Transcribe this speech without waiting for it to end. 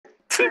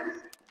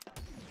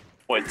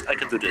Wait, I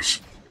can do this.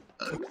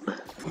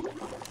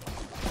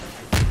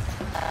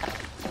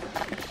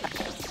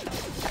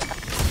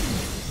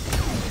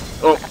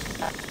 Oh!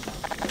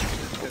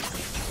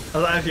 I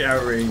was actually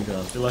outraged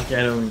us. You're lucky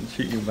I don't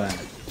shoot you back.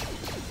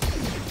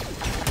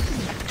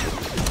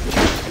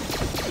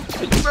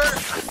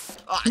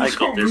 I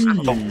got this.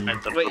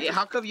 Wait,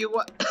 how come you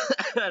what?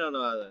 I don't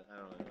know. I don't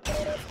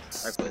know.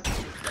 I quit.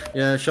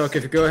 Yeah, Shock,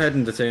 if you go ahead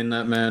and detain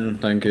that man,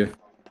 thank you.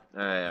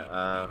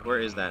 Alright, where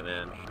is that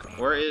man?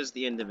 Where is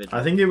the individual?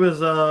 I think it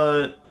was,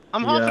 I'm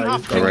hopping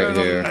off. Right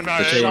here.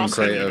 Detain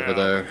crate over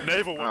there.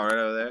 Oh, right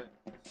over there.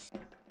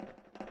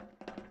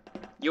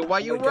 Yo, why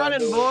you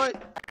running, boy?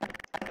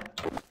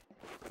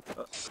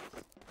 Oh,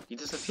 he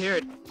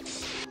disappeared.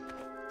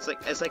 It's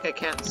like I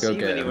can't see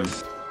him anymore.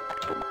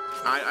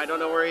 I don't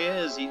know where he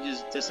is. He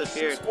just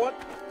disappeared. What?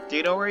 Do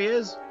you know where he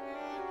is?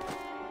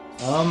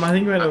 I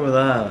think he went over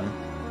there.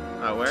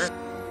 Oh, where?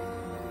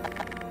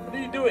 What are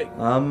you doing?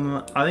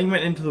 I think he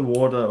went into the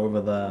water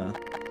over there.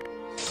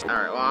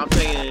 Alright, well, I'm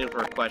taking it in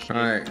for a question.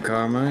 Alright,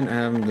 Carmine, I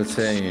have him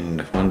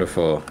detained.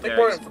 Wonderful.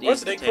 Go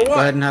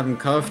ahead and have him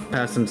cuffed,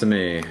 pass him to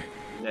me.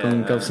 Put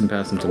him cuffs and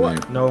pass him to me.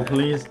 No,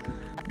 please.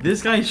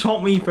 This guy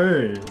shot me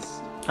first.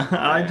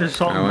 I just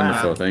shot him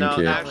back. Wonderful, thank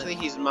you. No, actually,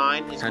 he's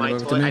mine. He's my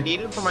toy. I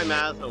need him for my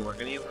math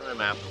homework. I need him for my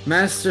math homework.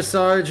 Master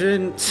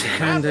Sergeant,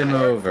 hand him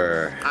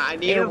over. I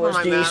need him for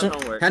my math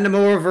homework. Hand him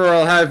over, or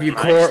I'll have you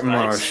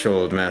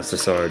court-martialed, Master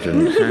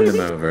Sergeant. Hand him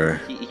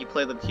over. He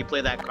played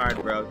that card,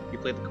 bro. He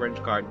played the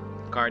cringe card.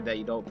 The card that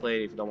you don't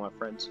play if you don't want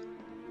friends.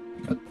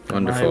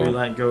 Wonderful. Why we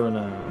let go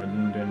now? I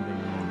didn't do anything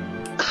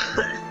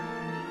wrong.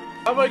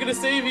 How am I gonna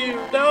save you?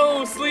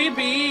 No,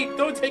 Sleepy!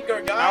 Don't take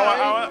our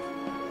guy!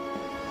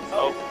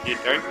 Oh, you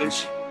don't,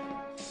 please.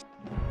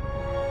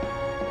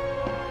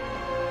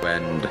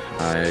 And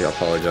I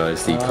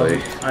apologize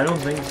deeply. I don't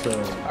think so.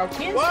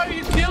 Why are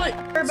you killing?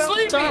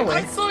 Sleepy!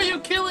 I saw you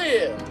kill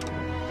him!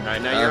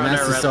 Alright, now you're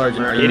Master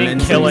Sergeant, You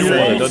didn't kill anyone,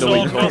 I don't know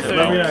what you're talking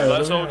about.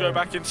 Let's all go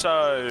back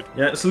inside.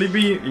 Yeah,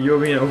 Sleepy, you're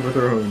being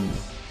overthrown.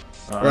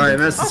 Right,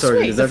 Master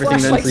Sergeant, is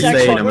everything mentally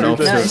sane? I'm an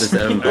officer of this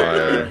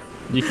empire.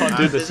 You can't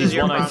do this, he's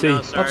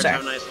 1IT.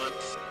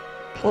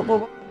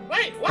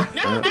 Wait, what?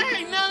 No,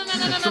 hey, no.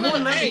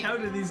 Hey, how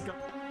did these go?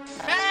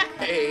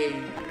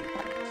 hey!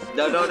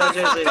 No, don't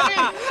chase me. Don't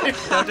chase me.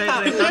 Don't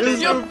chase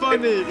me. So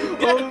funny.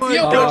 Oh my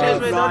God. Don't chase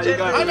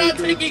me. I'm not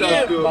taking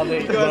him. Don't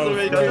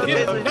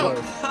chase me. No.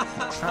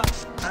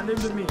 Hand him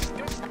to me.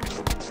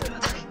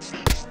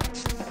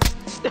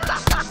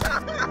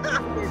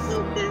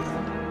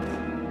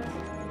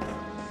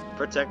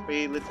 Protect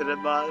me,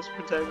 Lieutenant Boss.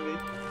 Protect me.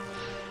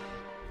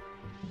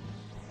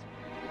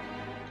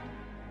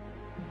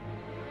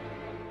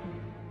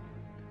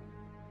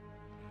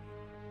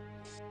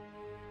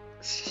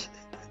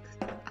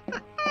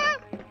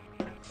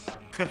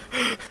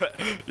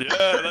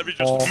 Yeah, let me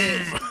just.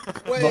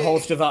 The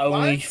holster that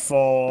only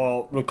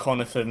for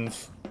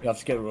reconnaissance. You have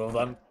to get rid of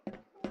them.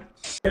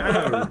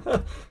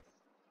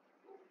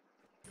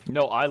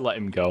 No, I let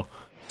him go.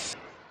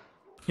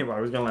 Yeah, but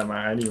I was gonna let him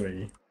out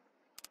anyway.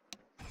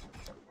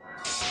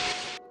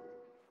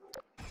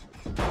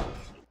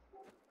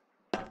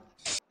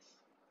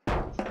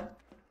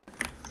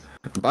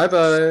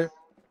 Bye-bye.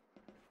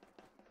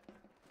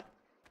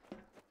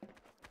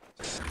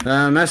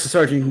 Master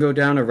Sergeant, you can go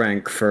down a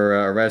rank for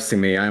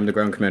arresting me. I am the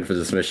ground command for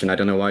this mission. I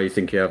don't know why you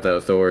think you have that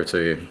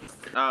authority.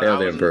 I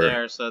wasn't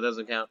there, so it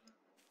doesn't count.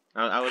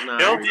 I was not.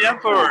 Kill the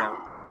Emperor!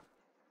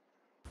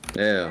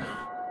 Yeah.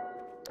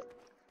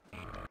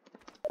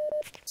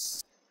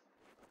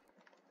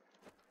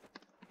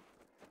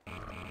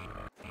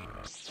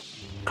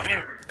 Come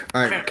here.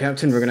 Alright,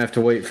 Captain, we're gonna have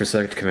to wait for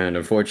Sector Command.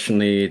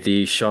 Unfortunately,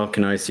 the Shock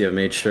and IC have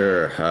made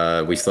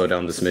sure we slow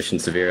down this mission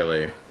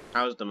severely.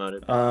 I was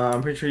demoted.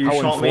 I'm pretty sure you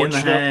shot me in the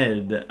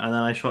head, and then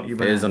I shot you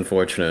back. It is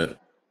unfortunate.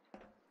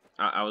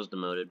 I was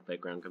demoted by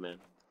ground command.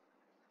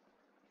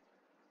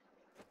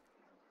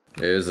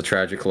 It is a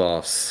tragic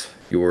loss.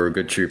 You were a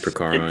good trooper,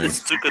 Carmine.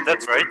 It's too good,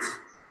 that's right.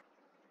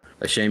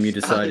 A shame you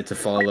decided to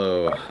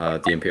follow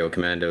the Imperial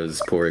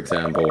Commandos' poor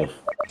example.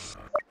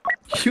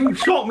 You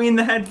shot me in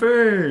the head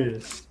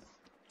first!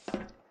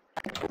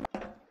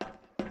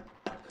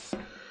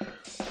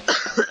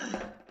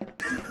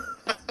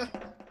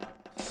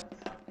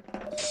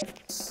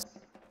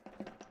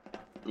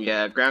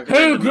 Yeah, ground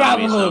command. Who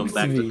grabbed so me?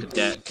 back to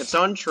cadet. Can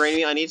someone train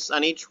me? I need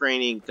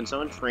training. Can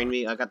someone train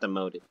me? I got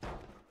demoted.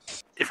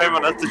 If I were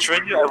not to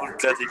train you, I would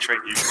gladly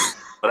train you.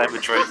 But I'm a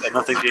trained. I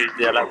don't think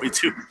they allow me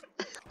to.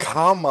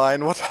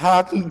 Carmine, what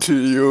happened to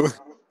you?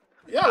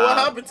 Yeah, what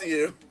happened to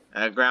you?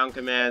 Ground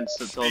command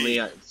told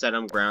me said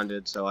I'm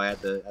grounded, so I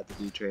had to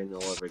detrain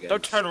all over again.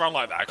 Don't turn around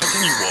like that.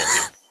 Continue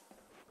walking.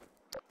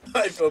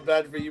 I feel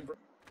bad for you, bro.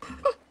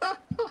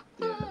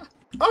 Yeah.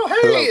 Oh,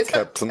 Harry! Hello, It's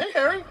Captain. Hey,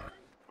 Harry.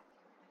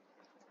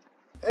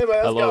 Hey,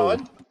 man, how's it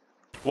going?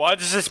 Why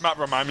does this map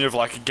remind me of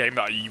like a game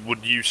that you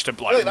would use to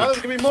like Wait, now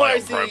there's gonna be more play on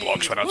IC.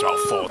 Roblox when I was about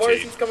More 14?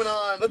 IC's coming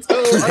on. Let's go.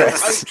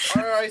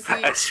 RIC.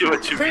 I see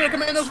what you Trainer mean.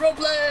 Commandos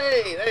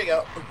roleplay. There you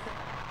go.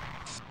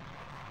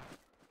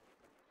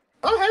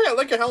 Oh, hey, I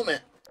like your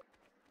helmet.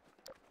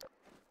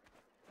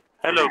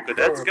 Hello,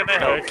 cadets. Can I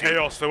help?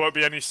 Chaos, there won't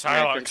be any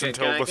Silex can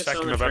until I the get 2nd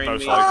someone to event, train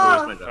most me?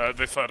 likely.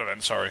 The 3rd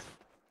event, sorry.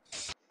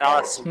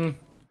 Awesome.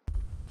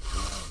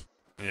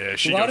 Yeah,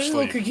 she Why goes does it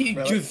look sleep.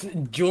 like he just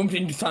jumped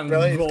into something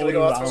Really? and He's gonna rolled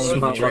go out around? to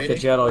with Not it?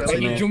 like a Like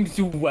Really? he jumped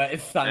to wet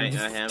sand I and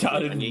have just to. I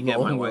started need to get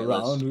my rolling around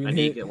whitelist. with I need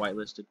to it. get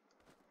whitelisted.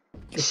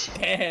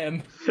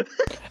 Damn.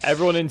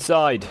 Everyone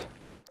inside.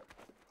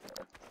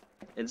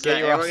 Inside, Get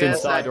your ass everyone get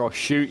inside or I'll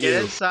shoot Get you.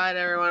 inside,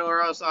 everyone,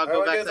 or else I'll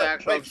go back to the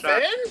actual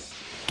shot.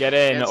 Get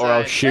in or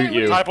I'll shoot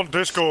you. Type on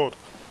Discord.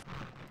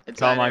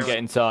 Inside, Come on, get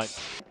inside.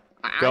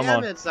 Come I am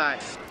on. inside.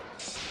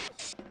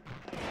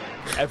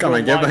 Come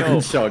on, get line back in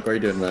up. shock. What are you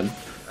doing, man?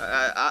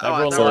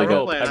 Everyone line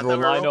up.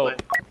 Everyone line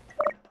up.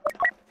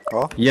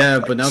 Huh? Yeah,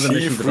 but now the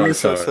mission's about to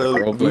start.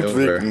 Roleplay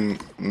over.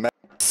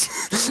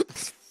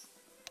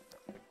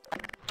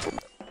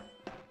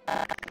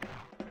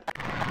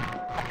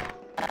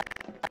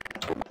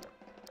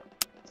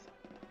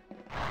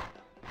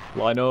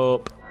 Line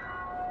up.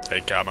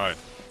 Hey, Camo.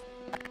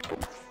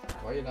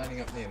 Why are you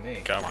lining up near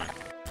me? Camo.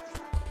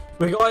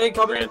 We got it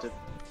coming.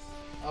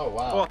 Oh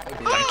wow. Thank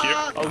you.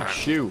 Oh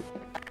shoot.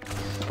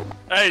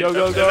 Hey, go, are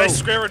go. they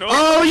squaring up?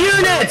 All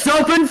units,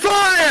 open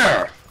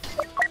fire!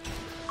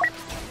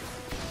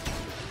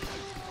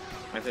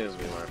 I think this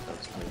will be more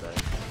offensive than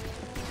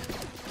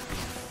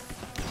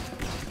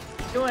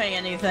that. Doing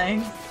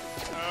anything?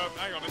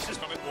 Hang on, this is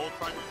not in war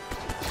crime.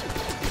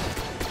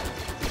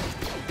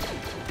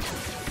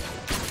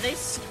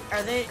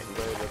 Are they?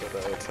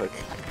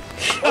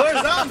 Oh,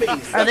 they're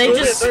zombies! Are they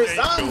just? They're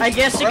zombies, I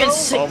guess you could.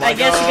 Oh my I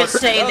guess you God. could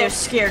say they're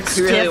scared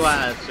You really stiff.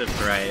 want to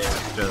just right.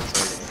 It's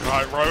just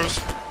Right, Rose.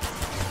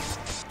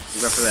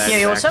 but for that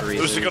Yeah, what's exact up?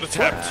 reason. This is a good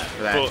attempt.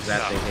 For that but,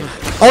 exact no.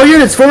 thing. All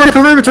units, form a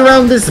perimeter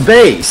around this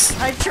base.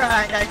 I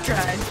tried.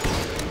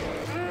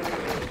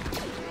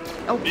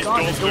 Oh These God,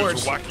 the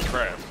doors doors. are wacky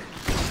crap.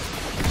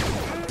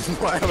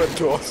 Why have a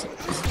doors?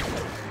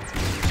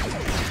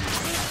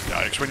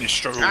 Yikes, when you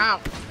struggle. Ow!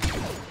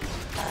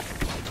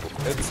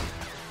 It's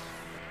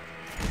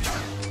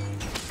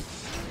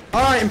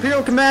Alright,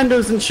 Imperial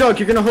Commandos and Chuck,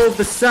 you're gonna hold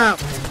the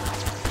south.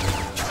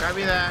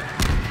 Copy that.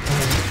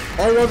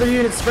 All other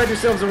units, spread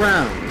yourselves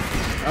around.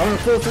 I want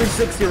a full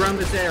 360 around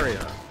this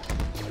area.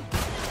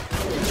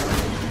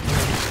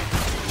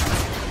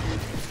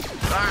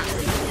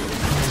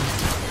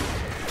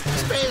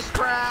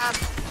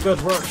 Spacecraft!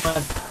 Good work,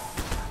 man.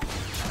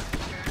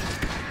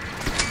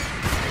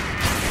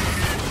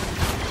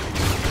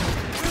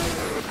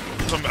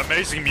 Some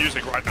amazing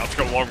music right now to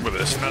go along with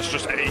this, and that's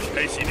just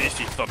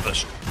AC/DC thunder.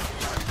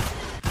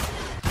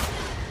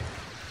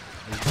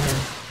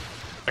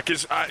 Like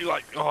it's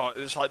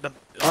it's like the.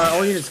 Alright,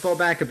 all units fall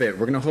back a bit.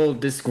 We're gonna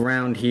hold this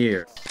ground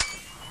here.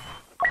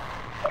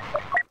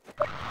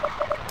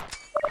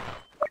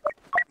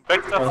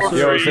 Vector for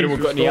Yo, free. said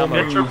we've got any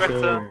ammo. Get your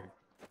vector.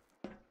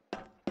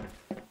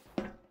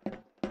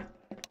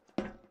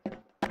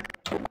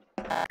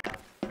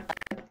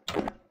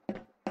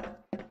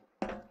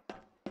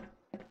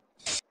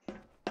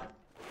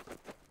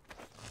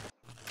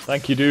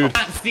 Thank you, dude.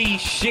 That's the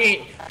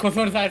shit. Cause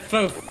once I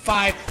throw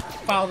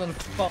 5,000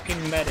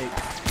 fucking medics.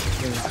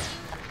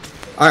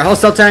 Alright,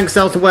 hostile tank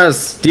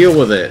southwest. Deal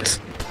with it.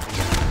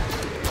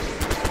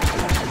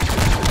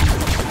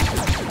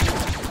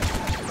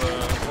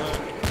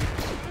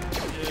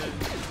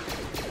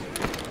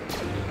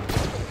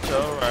 It's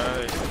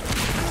alright.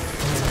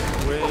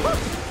 We're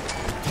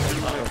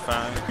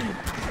fine.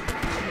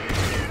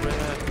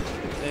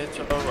 It's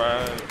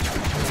alright.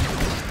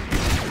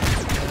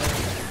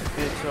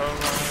 It's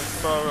alright.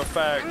 For a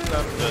fact,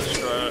 I'm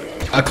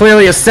destroyed.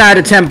 Clearly a sad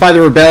attempt by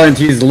the rebellion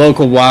to use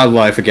local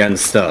wildlife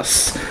against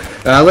us.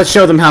 Let's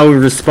show them how we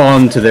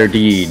respond to their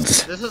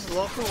deeds. This is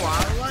local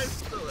wildlife?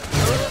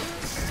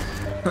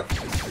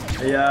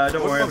 Yeah,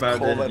 don't worry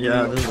about it.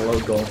 Yeah, this is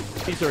local.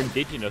 These are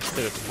indigenous to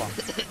this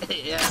planet.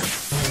 Yeah.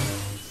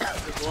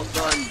 It's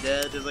local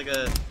undead. There's like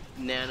a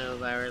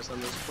nanovirus on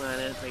this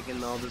planet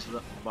taking all this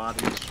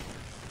bodies.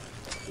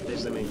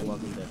 Basically making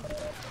Walking Dead.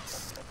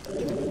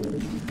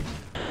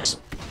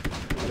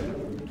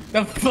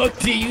 The fuck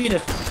do you need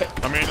a...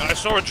 I mean, I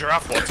saw a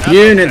giraffe once.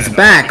 Units,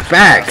 back!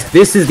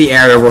 This is the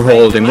area we're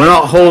holding. We're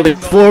not holding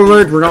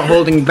forward, we're not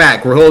holding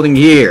back, we're holding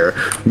here.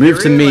 Move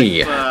to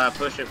me. Like,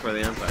 pushing for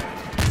the Empire.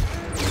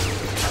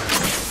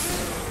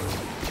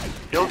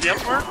 Kill the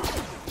Emperor?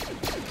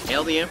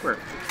 Hail the Emperor.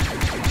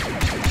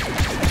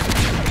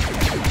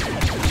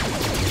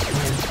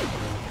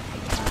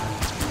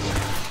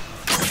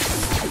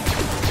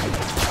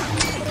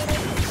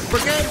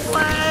 Brigade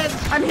flag!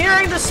 I'm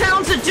hearing the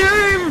sounds of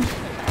doom.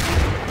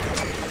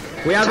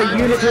 We have a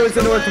unit towards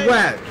the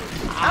northwest.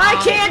 I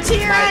can't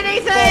hear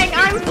anything.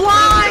 I'm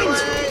blind.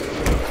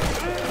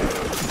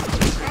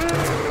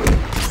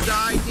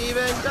 Die,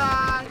 demon,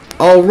 die!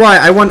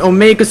 Alright, I want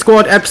Omega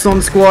Squad,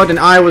 Epsilon Squad, and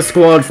Iowa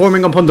Squad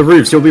forming up on the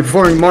roofs. You'll be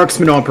performing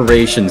marksman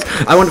operations.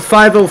 I want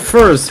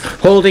 501st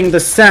holding the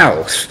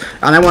south,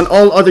 and I want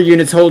all other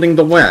units holding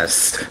the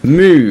west.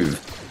 Move.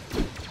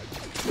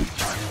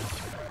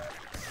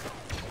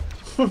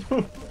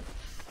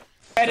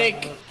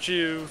 Medic! Don't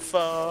you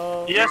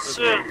fall. Yes,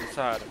 sir.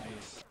 Inside of me.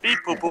 Beep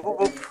boop boop boop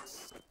boop.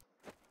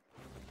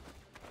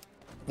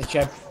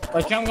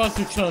 I'm going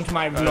to turn to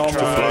my normal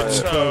tried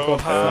so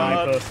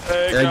hard.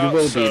 sniper. Yeah, you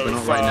will be, so but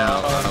not right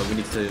now. far. We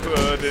need to.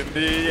 But in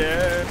the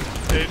end,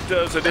 it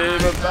doesn't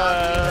even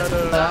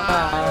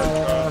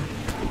matter.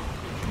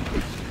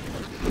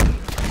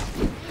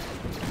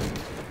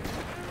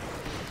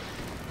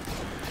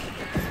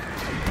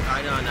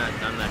 I know, I'm not.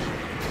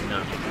 No.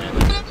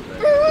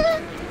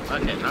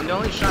 Okay, I'm the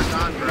only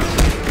shotgun, bro.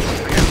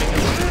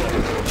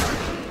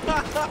 I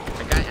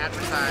got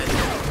advertised.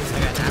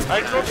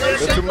 I got this.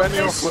 There's too many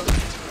of them.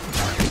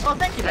 Oh,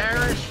 thank you.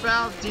 Perish,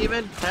 foul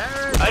demon,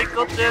 perish. I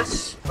got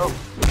this. Oh,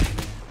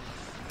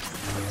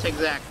 Take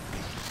Zach.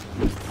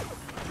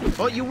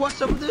 Oh, you want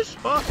some of this?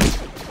 Oh,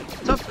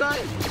 tough guy.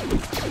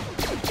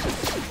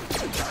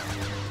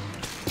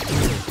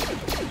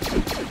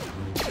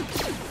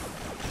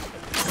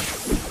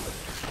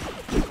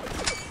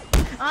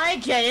 I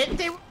get it.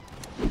 They.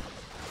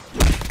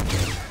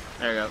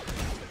 There you go.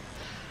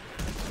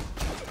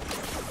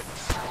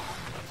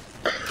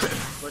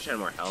 Wish I had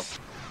more health.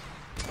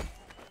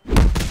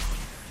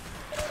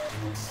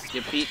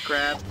 Get beat,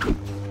 crab.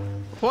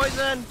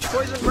 Poison!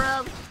 Poison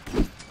crab!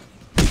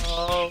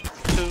 Oh,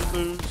 to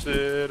lose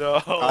it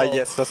all. Ah,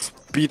 yes, that's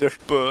Peter.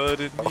 But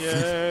in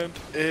the end,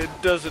 it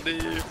doesn't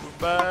even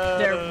matter.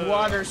 They're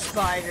water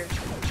spiders.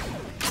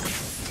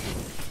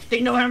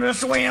 They know how to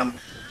swim.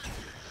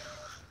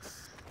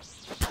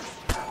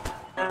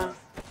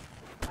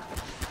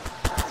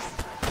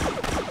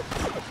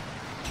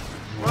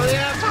 Well,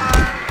 yeah,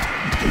 fire!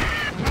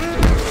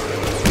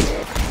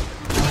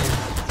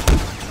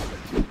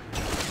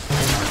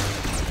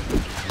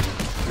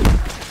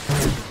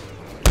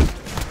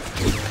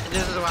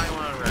 This is why I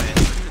want to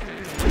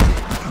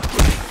ride.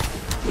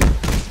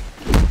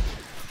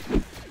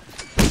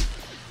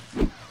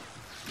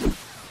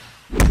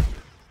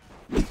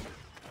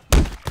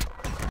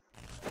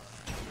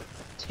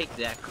 Take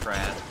that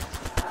crap.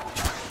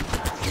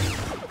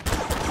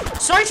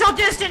 Social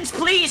distance,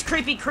 please,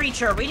 creepy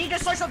creature. We need a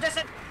social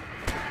distance.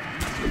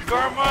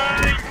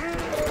 Carmine!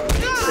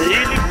 The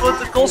healing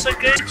protocol's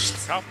engaged.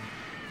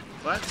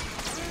 What?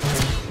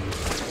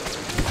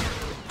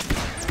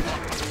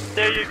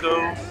 There you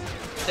go.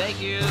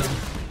 Thank you.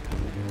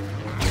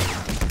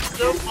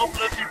 No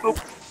problem, people.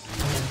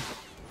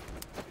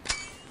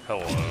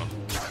 Hello.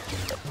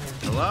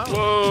 Hello?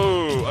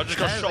 Whoa! I just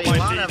got That shot is a by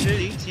lot of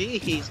DT.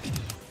 DTs.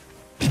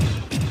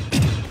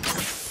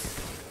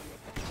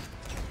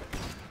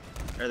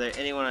 Are there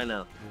anyone I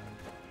know?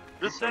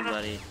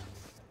 Somebody.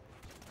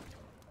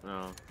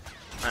 No.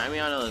 I mean,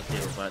 I know those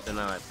people, but they're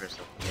not my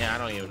person. Yeah, I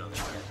don't even know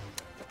them.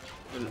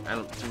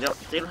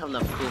 They don't have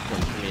enough cool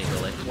points for me to go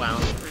like, wow.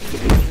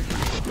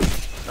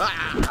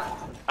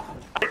 Ah!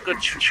 I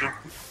could shoot you.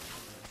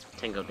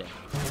 Tango down.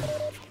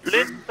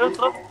 Lynn, don't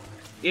drop.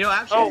 You know,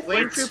 actually, Oh,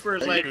 Wayne wait. Trooper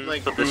is To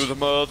To the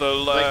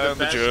motherland,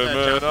 the best,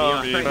 German Japanese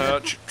army fighter.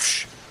 match.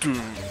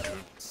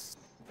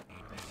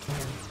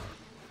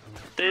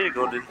 There you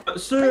go, Lynn.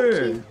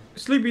 Sir!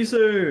 Sleepy,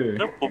 sir!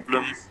 No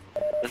problem.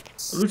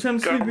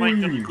 Lieutenant Carmine,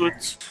 you're Sleepy! good.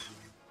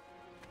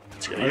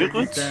 Are you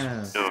good?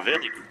 Yeah. You're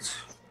very good.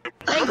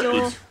 Thank you.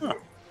 Good. Huh.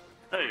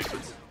 Very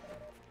good.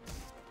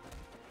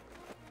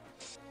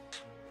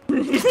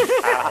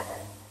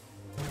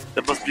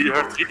 That must be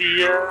hurt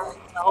really a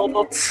whole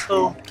lot,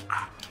 so...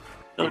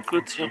 You're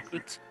good, you're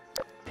good.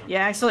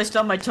 Yeah, I actually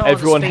stubbed my toe.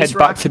 Everyone head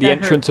back to the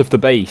entrance of the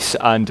base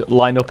and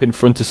line up in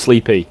front of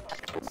Sleepy.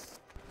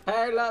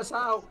 Hey, let's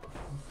out.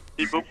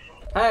 Beep boop.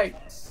 Hey.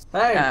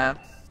 Hey.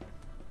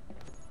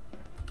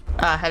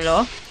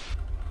 Hello?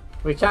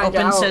 We can't get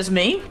Open out. says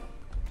me.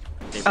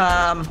 It's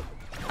Oh,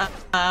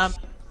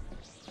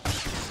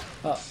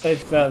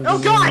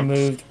 God!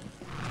 removed.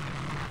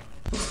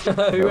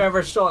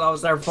 Whoever shot, that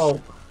was their fault.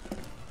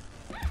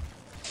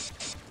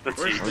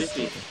 Let's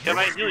see. Can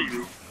I heal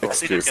you?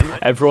 Excuse Can me. I?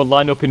 Everyone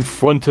line up in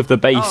front of the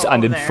base Oh,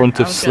 and in there. front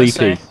I of was gonna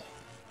Sleepy. say.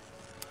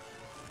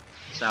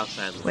 South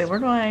side. Wait, where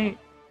do I...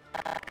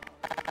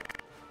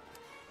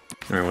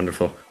 Alright,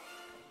 wonderful.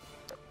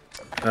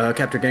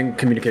 Captain, getting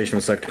communication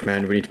with Sector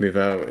Command. We need to move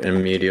out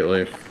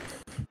immediately.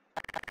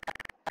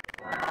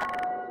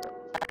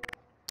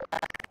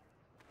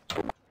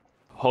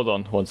 Hold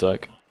on, one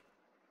sec.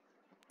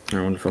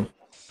 Alright, wonderful.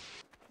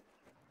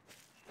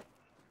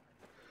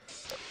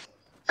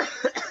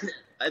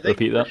 I think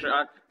Repeat that.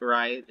 shot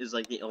right is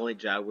like the only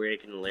job where you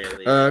can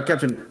literally.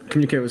 Captain,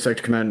 communicate with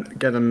Sector Command.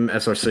 Get them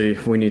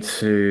SRC. We need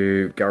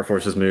to get our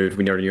forces moved.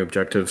 We need our new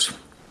objectives.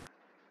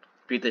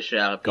 Beat the shit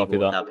out of Copy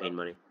people that. without paying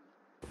money.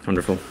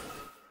 Wonderful.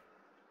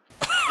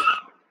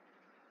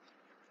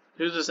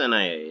 Who's this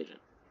NIA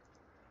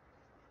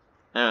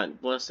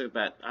agent? Ballistic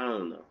bat. I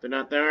don't know.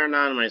 They're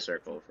not in my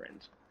circle of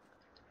friends.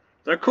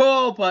 They're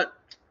cool, but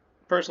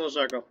personal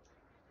circle.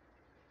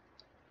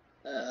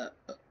 The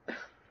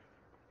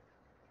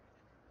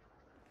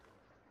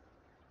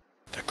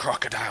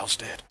crocodile's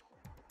dead.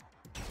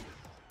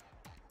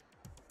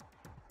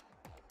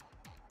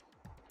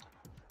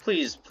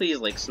 Please,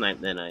 like snipe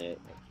the NIA.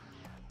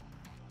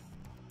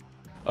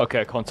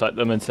 Okay, contact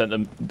them and send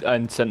them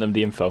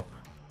the info.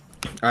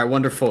 Alright,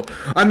 wonderful.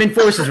 Our main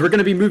forces, we're going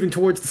to be moving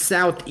towards the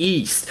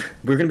southeast.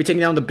 We're going to be taking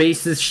down the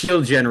base's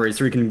shield generators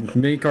so we can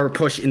make our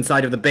push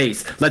inside of the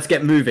base. Let's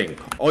get moving.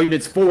 All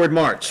units forward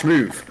march.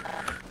 Move.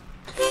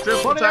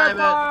 Triple time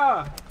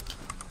it.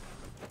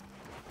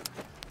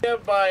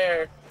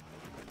 Empire.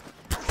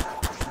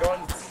 Going.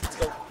 Let's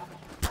go.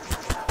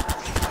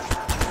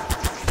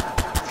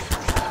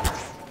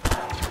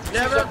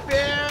 Never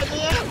fear,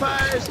 the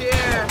Empire's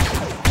here.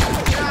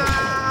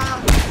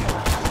 Ah!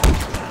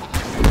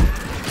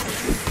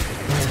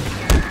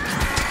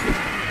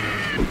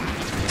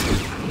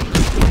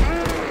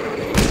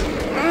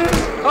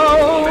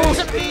 Oh,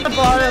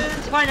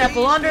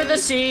 pineapple under the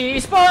sea,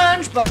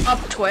 SpongeBob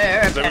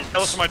SquarePants. They were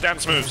jealous of my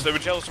dance moves. They were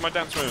jealous of my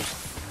dance moves.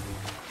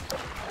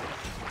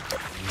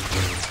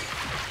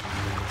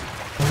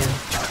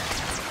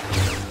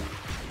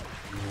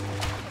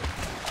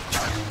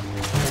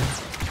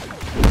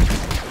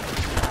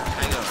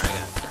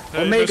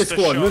 Omega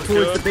Squad, move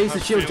towards the base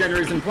of shield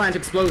generators and plant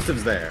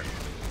explosives there.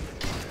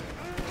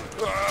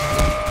 Going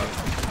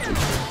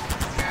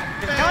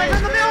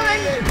from the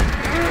building!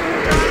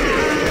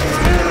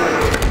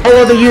 All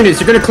other units,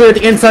 you're gonna clear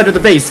the inside of the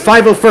base.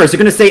 501st, you're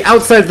gonna stay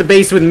outside of the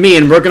base with me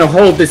and we're gonna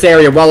hold this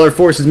area while our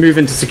forces move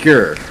into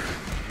secure.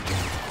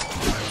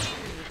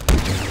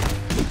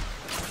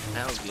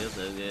 That was good,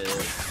 so good.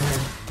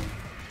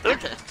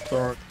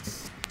 Sorry.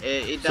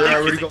 It So I died.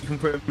 already got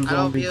confirmed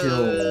zombie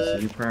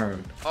kills. You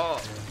proud?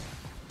 Oh.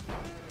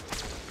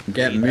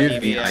 Get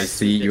moving, I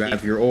see you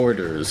have your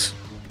orders.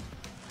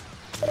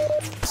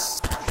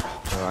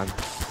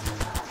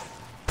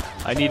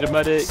 I need a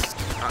medic.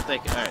 I'll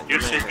take it. Alright.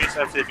 You're saving us,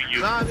 I'm saving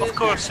you. Zombies. Of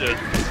course, sir.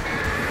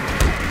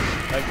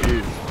 Thank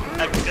you.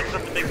 I can get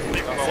them to make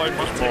Like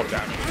much more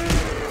damage.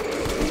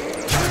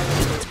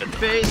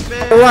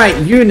 Alright,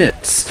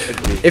 units.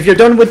 If you're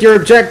done with your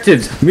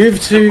objectives, move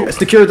to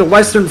secure the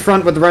western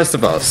front with the rest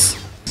of us.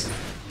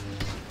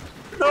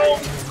 No!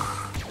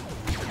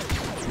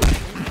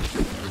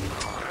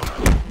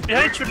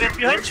 Behind you, Lynn,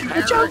 behind you!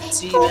 Good job!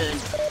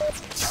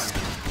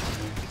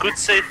 Good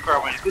save,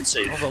 Carmen, good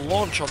save. Oh, the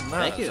launch on that.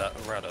 Thank you. Is that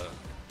rather...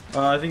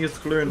 I think it's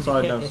clear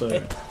inside now,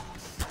 sir.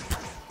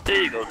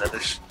 There you go,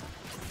 Dennis.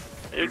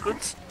 Are you good?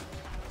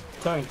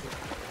 Thank you.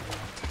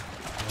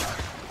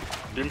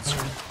 Vince.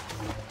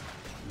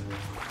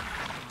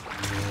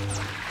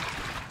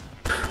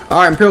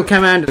 Alright, Imperial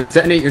Commandos,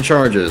 detonate your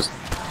charges.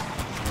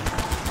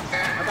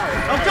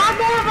 Oh god,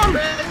 more of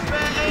them!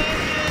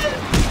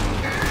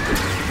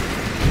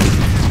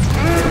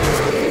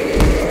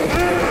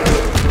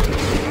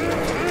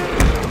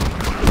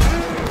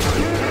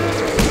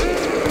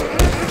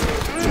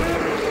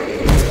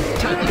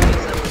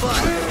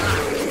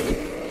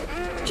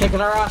 Kicking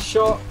our ass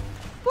short.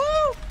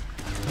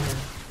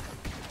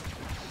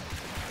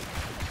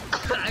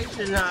 I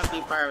should not be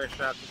part of a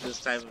shop with this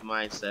type of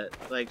mindset.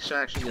 Like, should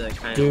actually be like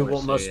kind Do of more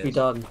what must be serious.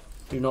 done.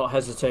 Do not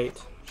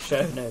hesitate.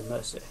 Show no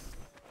mercy.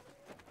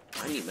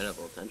 I need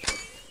medical attention.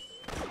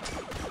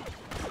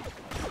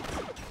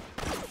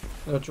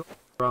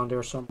 Around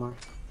here somewhere.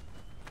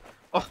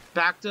 Oh,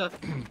 back to.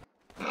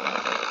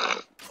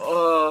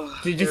 Oh.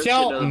 Did you never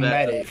shout should know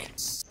that. medic?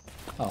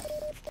 Oh.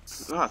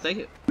 Oh, thank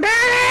you.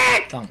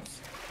 Thanks.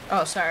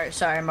 Oh, sorry,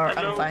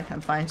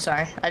 I'm fine,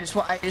 sorry. I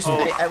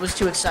was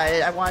too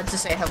excited. I wanted to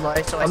say hello,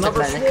 so I said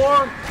medic.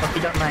 Hope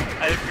you don't mind.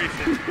 I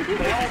appreciate it.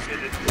 I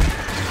appreciate it.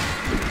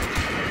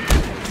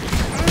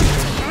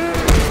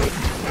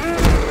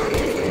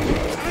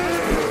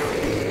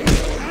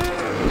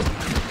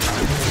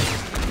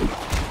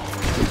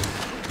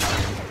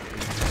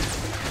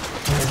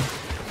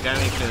 Gotta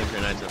make sure the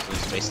grenades up in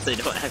space so they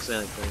don't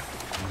accidentally clear.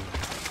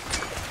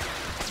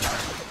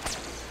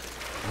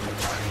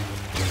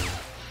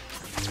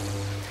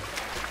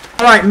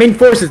 Alright, main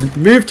forces,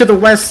 move to the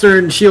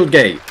western shield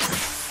gate.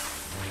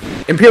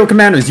 Imperial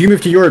Commandos, you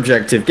move to your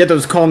objective. Get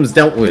those comms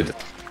dealt with.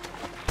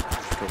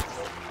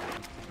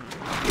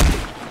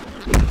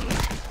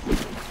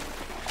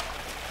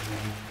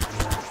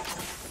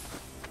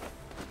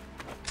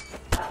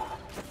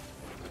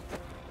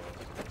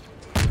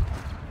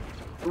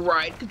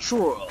 Right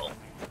control.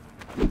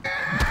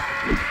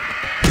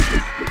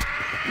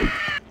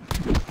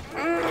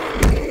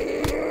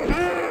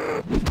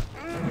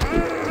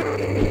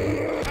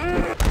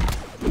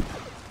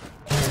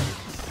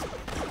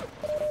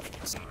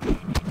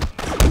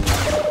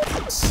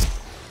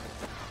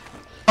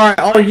 Alright,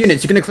 all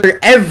units, you're gonna clear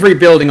every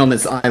building on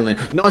this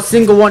island. Not a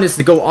single one is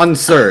to go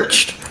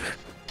unsearched.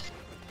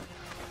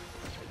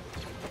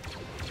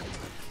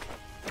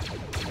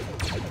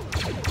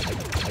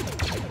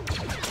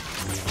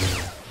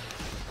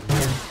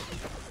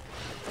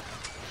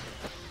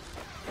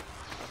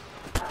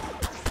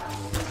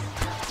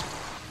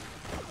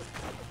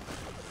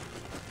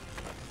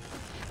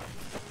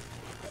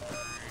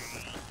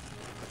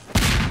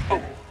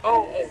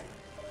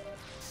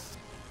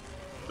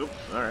 Oop,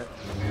 alright.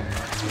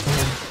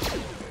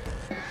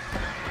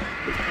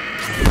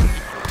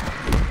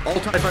 All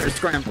TIE fighters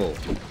scramble.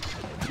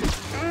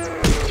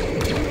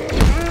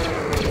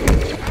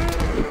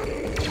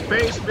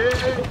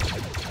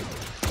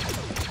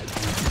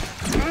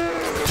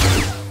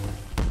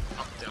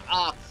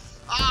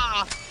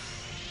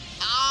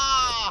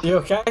 you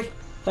okay?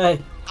 Hey.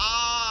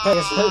 Hey,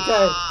 it's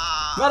okay.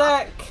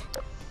 Medic!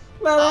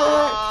 Medic!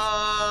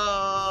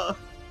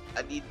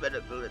 I need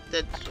medical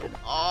attention.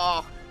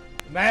 Oh.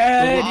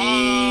 Medic!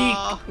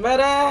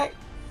 Medic!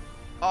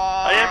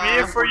 I am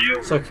here for you.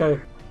 It's okay.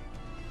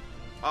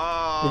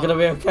 You're gonna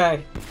be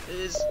okay.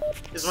 Is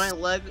my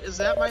leg? Is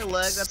that my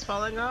leg that's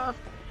falling off?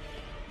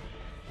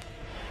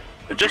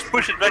 Just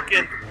push it back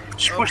in.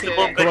 Just push the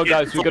bomb back Come on, in.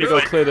 guys, we gotta go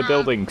clear the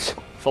buildings.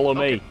 Follow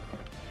me.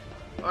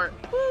 Alright.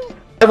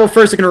 Level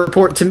first are gonna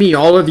report to me.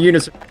 All of the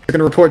units are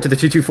gonna report to the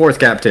 224th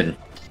captain.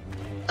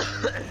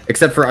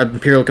 Except for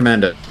Imperial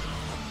Commando.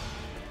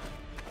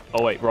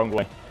 Oh wait, wrong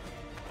way.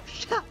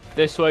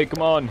 This way,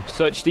 come on.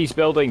 Search these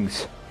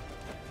buildings.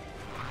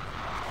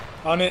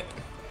 On it.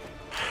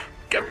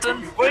 Captain,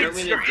 I wait, don't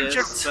mean you're to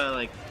injured. diss, but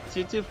like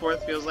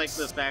 224th feels like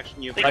the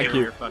faction you Thank play you.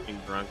 when you're fucking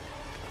drunk.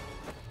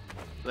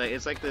 Like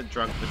it's like the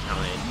drunk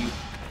battalion.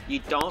 You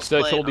don't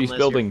Search play all these unless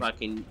buildings. you're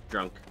fucking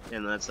drunk,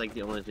 and that's like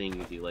the only thing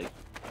you do. Like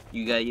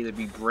you gotta either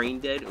be brain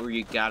dead or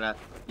you gotta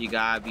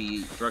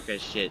be drunk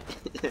as shit,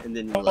 and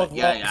then you're like,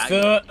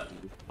 yeah.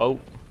 Oh.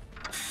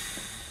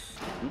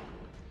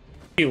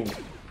 You.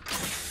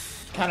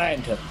 Can I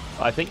enter?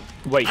 I think.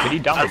 Wait, did he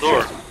damage Door.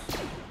 it?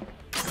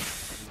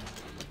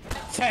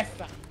 Test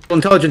that.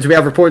 Intelligence, we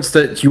have reports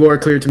that you are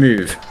cleared to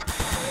move.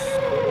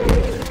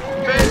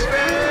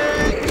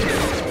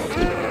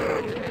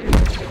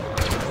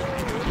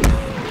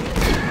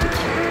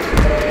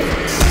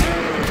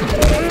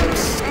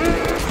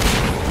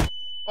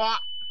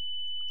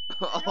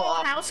 No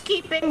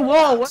housekeeping.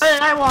 Whoa! What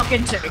did I walk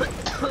into?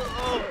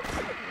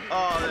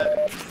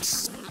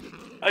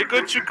 I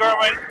got you,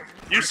 Carmine.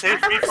 You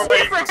saved me from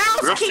here for my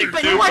rusting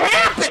housekeeping. tube. What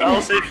happened?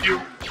 I'll save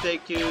you.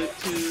 Take you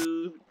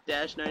to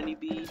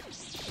 -90B.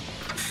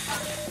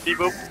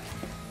 Beep-boop.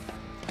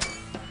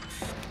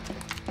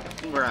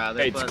 Bruh,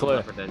 Hey, it's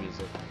clear. for that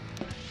music.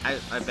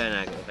 I bet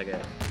I if I get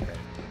it. Okay.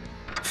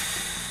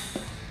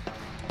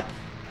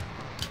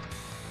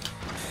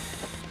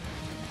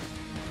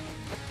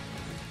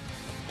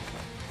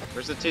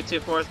 Where's the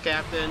 224th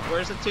captain?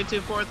 Where's the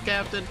 224th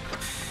captain?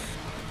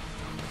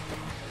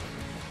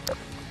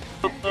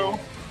 No.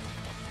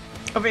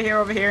 Over here,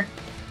 over here.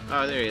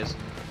 Oh, there he is.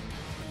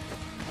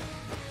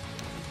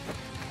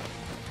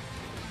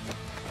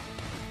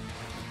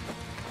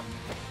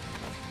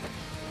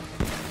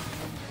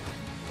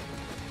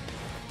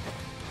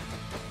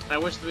 I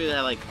wish we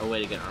had like a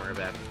way to get armor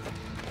back.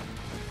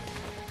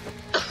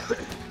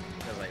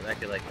 Cause like that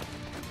could like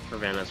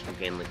prevent us from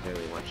getting like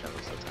nearly one shot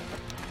most of the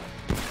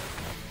time.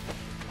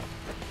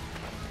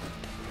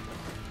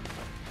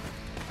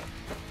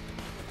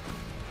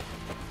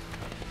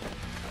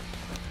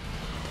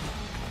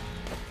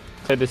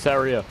 Clear this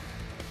area.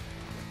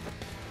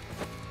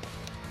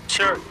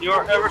 Sure, you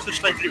are ever so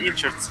slightly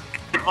injured.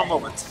 In one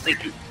moment.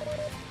 Thank you.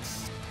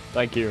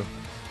 Thank you.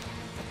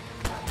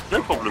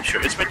 No problem,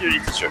 sure. It's my duty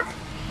to serve.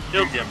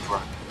 Kill the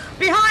Emperor.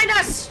 Behind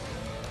us!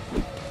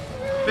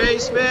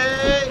 Face me!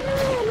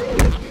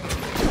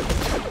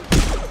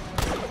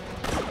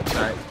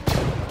 Alright.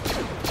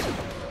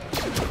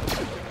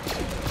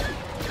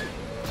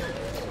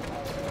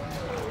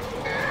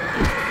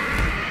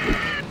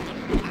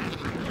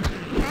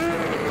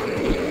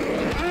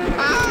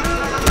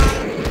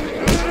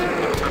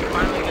 I'm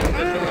finally gonna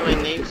fulfill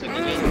my name so I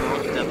can get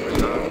more stuff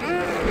for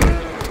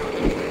now.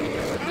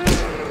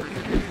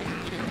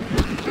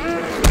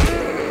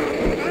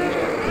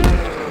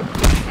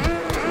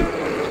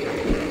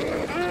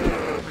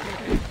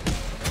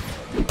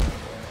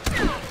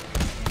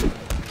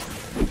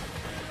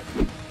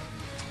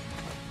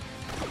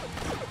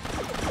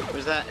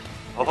 Where's that?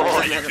 Oh,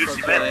 Where's you that medical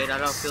juicy grade? man. I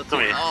don't feel too. Come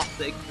here. Oh,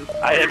 thank you.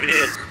 I am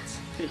here.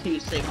 You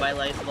saved my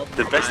life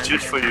multiple The best times.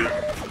 juice for you.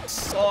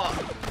 Oh,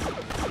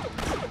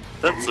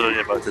 Don't worry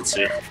about it,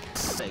 sir.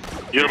 thank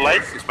you. Your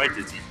life is my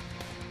duty.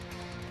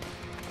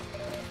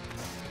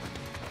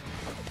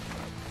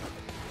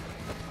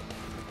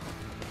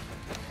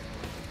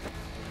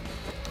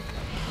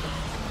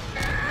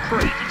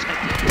 Great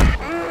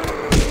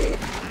detective.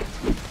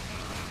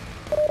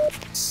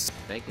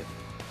 Thank you.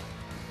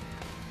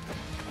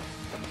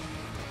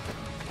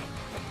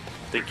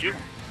 Thank you.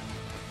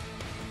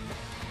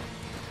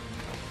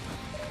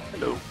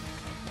 Hello.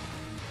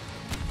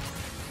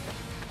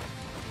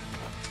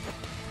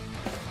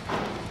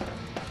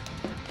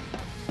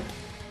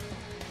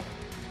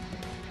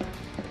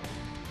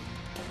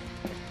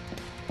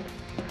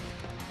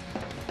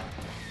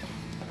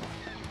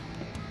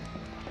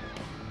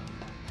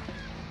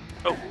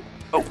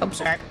 Oh, I'm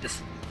sorry.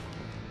 yes.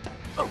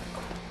 Oh.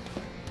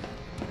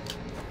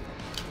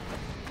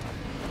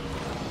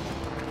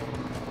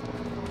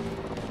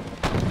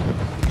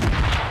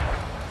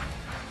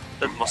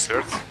 That must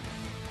hurt.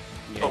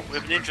 Yeah. Oh, we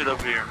have an injured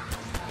over here.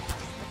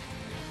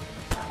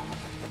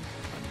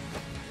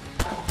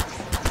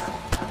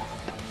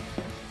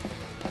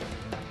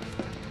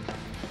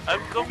 I'm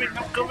coming,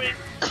 I'm coming!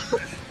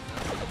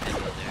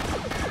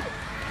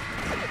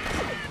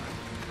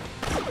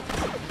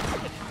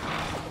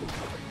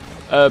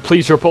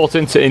 Please report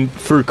in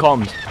through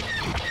comms.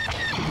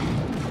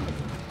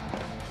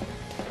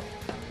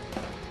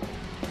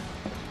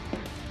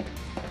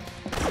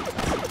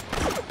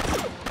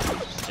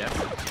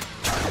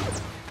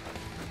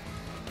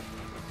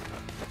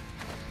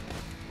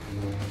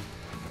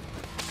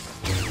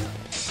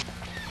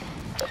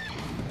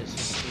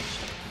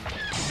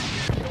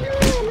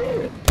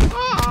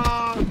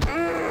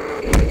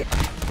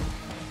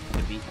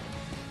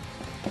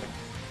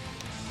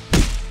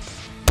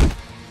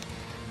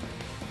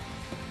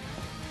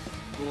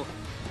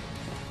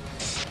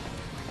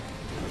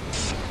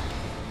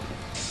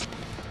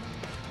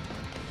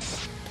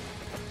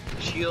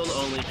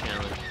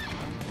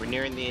 We're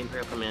nearing the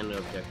Imperial Commando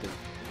objective.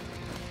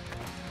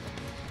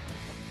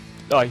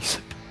 Nice.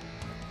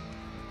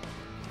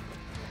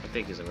 I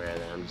think he's aware of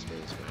that. I'm just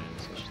being smart.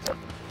 So I should tell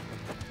him.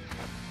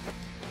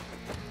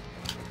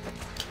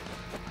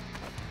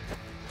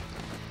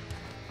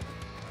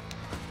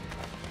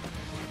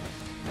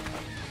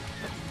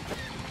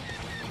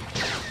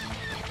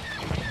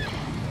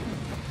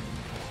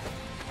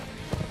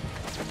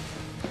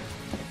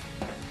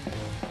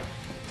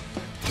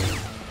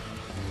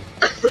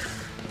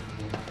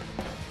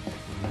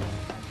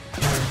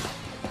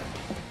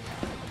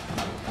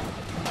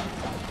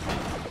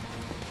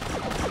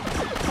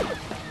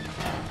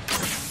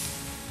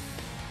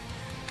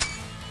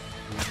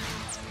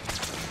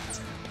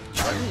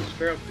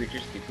 Feral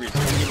creatures keep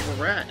receiving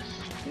harassed.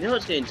 You know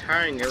it's getting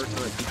tiring every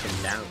time I beat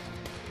them down.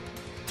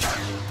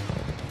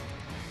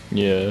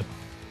 Yeah.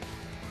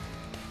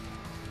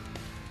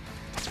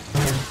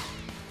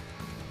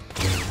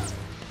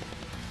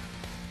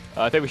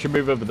 I think we should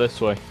move over this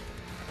way.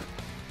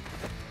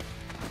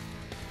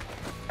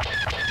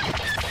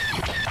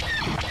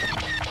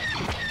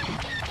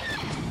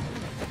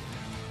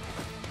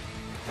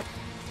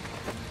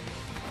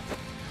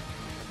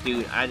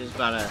 Dude, I just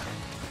got a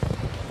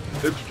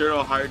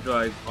external hard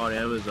drive on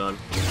Amazon.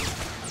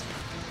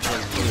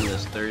 It's coming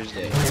this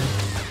Thursday.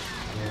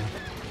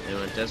 And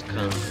when it does come,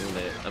 I'm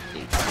gonna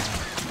update.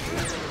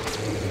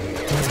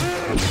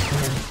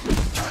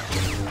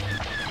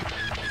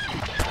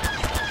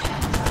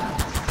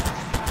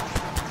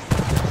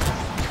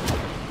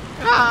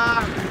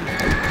 Oh,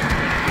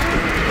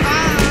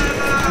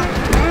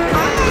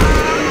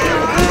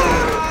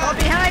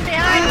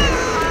 behind!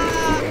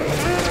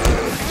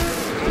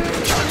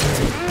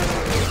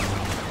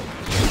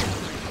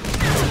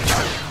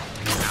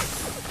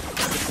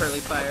 Curly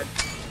fired.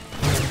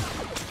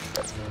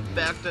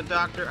 Back to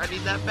doctor. I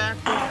need that back.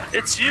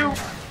 It's you.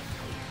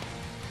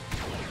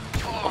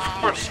 Of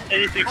course,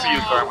 anything for you,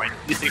 Carmine.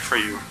 Anything for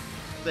you.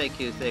 Thank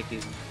you, thank you.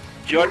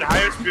 You're the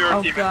highest Oh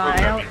priority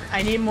god,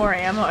 I need more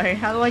ammo.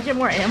 How do I get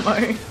more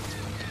ammo?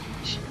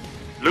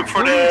 Look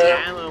for the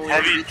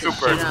heavy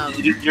trooper.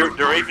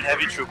 The Raven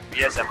heavy trooper.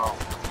 He has ammo.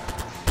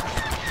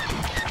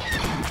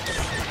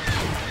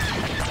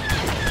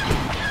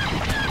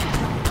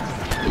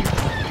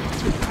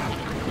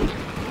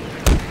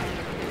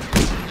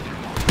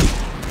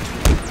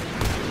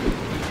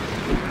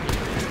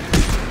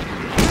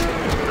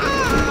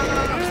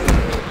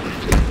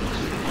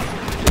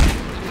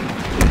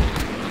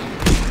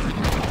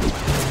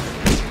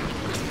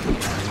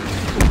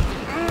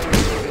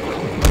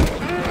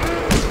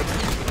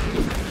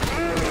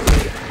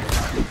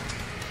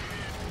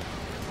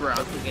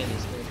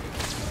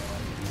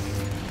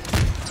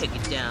 Take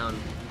it down,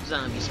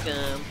 zombie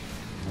scum.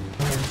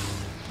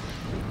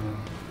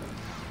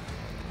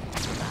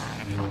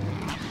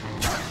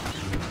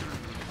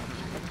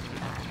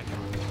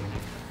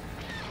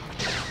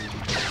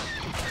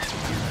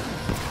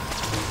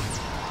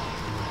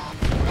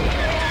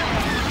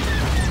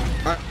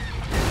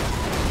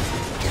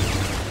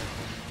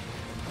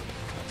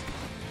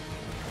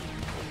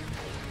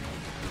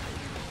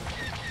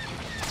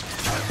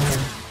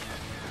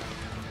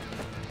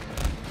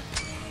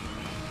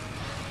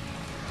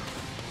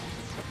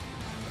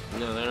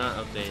 No, they're not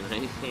updating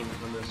anything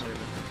from the server.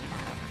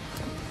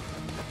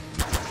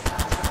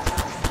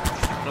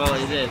 Well,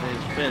 they did.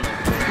 It's been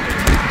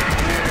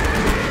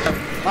like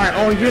Alright,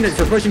 all units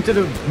are pushing to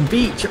the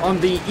beach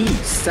on the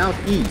east,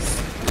 southeast.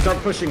 Start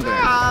pushing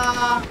there.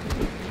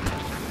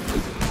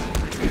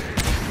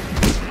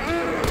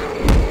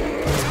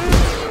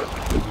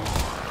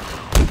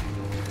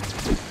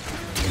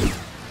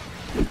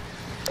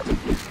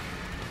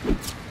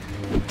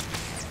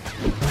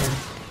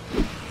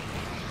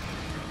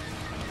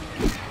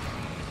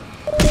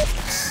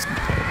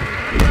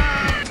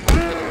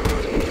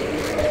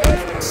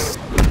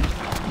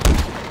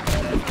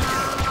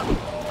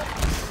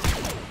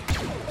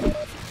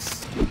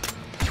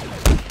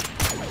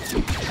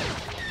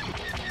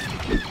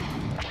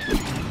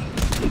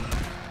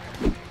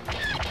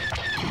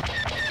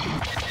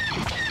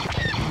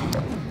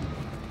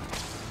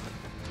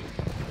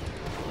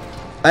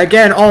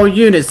 Again, all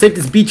units, take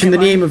this beach in the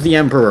name of the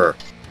Emperor.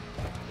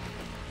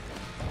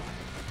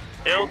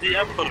 Hail the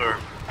Emperor.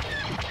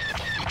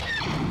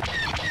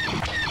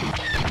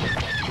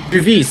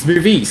 Move east,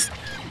 move east.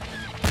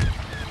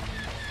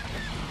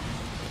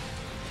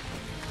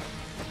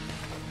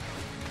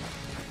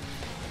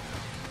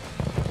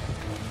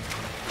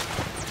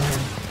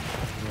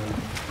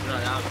 no,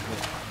 that was cool.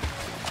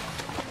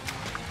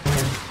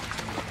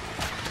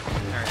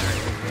 Alright.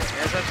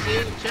 As I've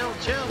seen,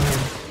 chill.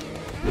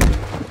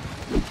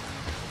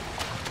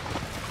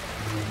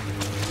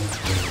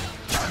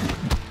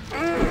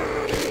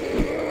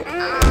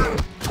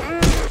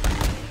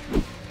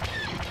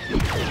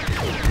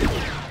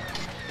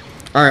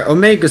 Alright,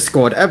 Omega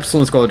Squad,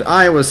 Epsilon Squad,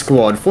 Iowa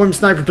Squad, form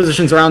sniper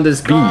positions around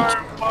this beach. 9B,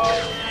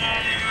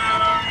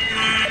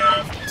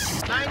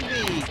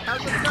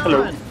 how's it going?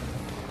 Hello.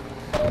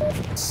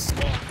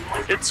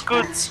 It's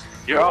good.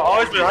 You're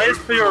always my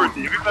highest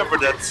priority. Remember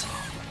that.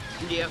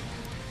 Yep.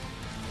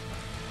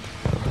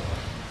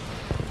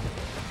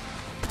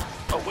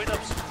 Oh, wait up.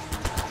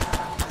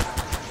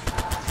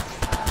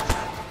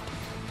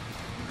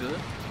 Good.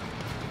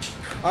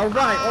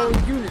 Alright, all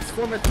units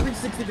form a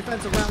 360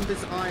 defense around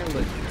this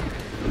island.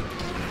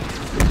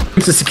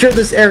 To secure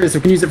this area so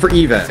we can use it for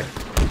evac.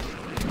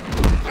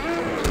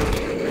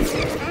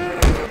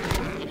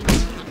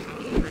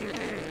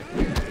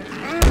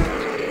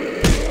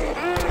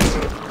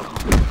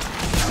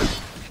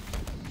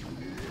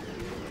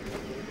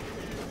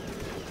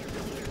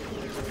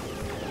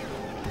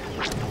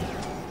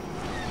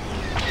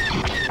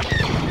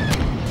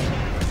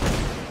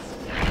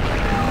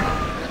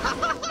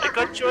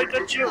 I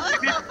got you.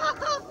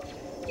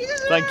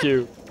 Thank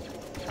you.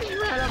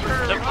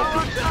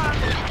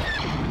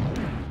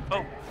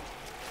 Oh.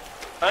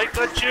 I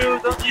got you.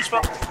 Don't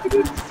despawn.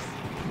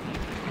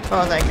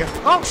 Oh, thank you.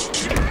 Oh,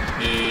 shit.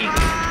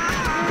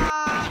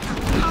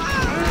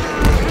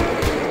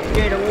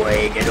 Get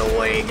away, get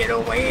away, get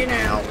away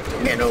now.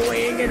 Get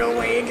away, get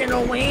away, get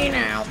away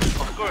now.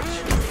 Of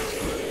course.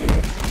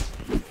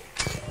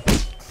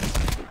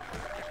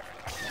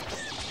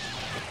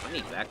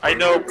 I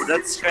know, but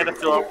that's kind of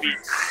floppy.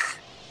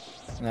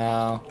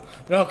 No.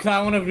 No, cause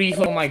I want to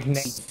refill my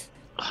grenade.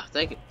 Oh,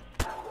 thank you.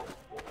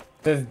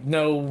 There's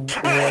no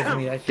way for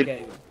me to actually get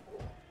you.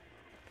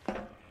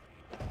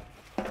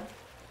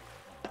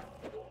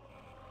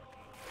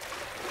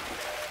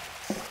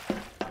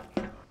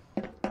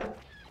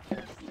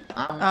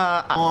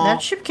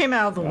 That ship came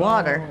out of the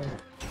water.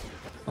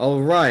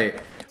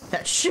 Alright.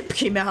 That ship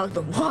came out of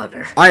the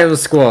water. Iowa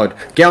squad,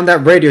 get on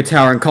that radio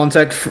tower and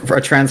contact for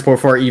a transport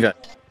for our evac.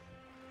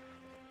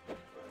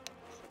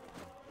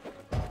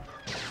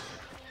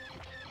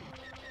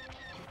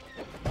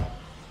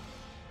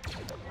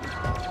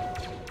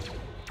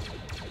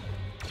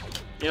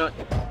 You know what?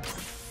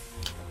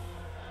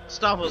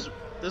 Astolfo's,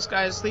 this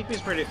guy,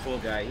 Sleepy's pretty cool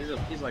guy.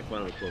 He's like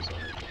one of the coolest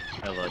ones.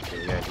 I love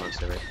you guys,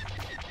 Monster, right?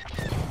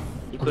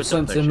 He I'm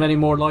sensing many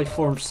more life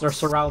forms are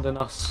surrounding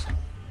us.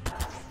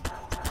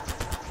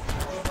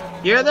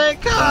 Here they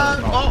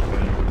come! Oh!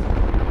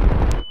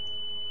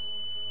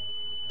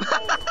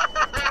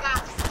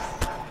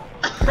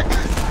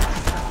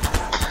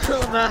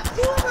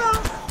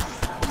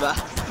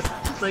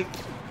 It's like...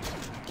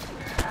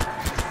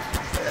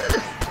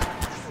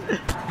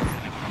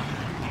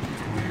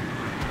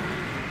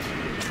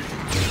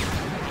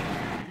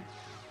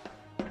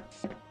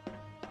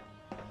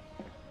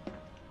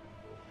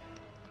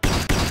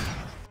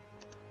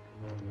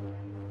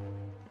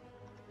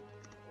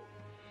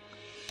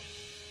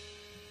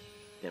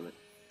 Damn it.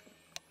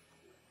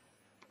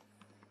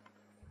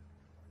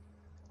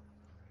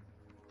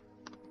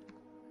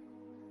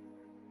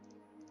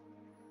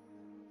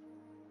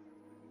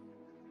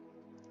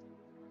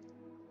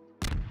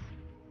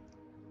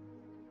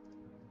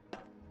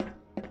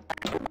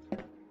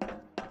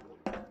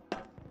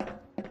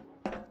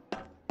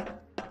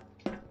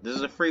 This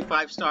is a free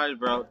 5 stars,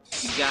 bro.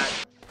 You got...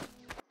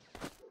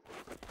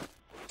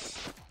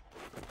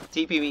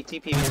 TP me,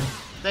 TP me.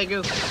 Thank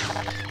you.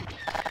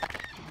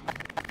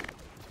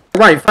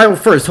 Right, final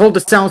first, hold the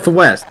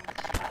southwest.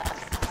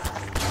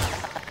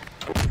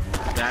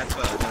 That's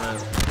what I'm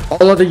gonna...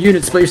 All other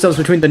units split yourselves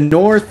between the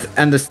north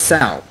and the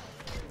south.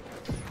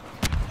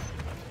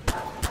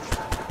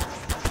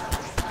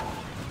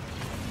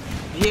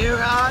 Here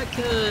I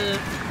come.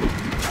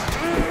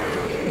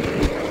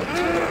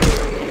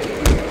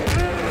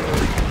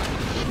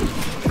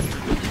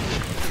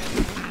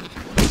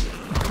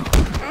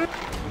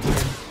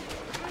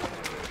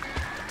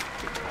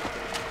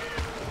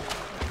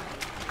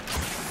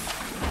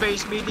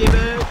 Face me,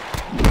 demon!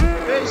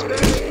 Face me!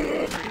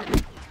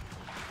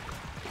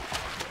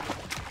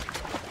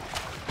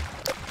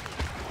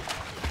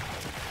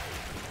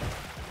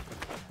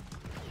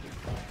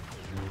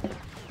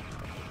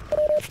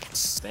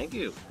 Thank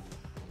you.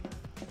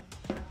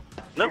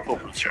 No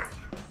problem, sir.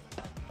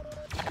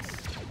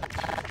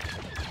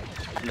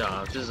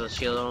 No, this is a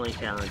shield only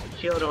challenge.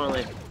 Shield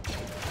only.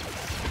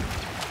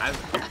 I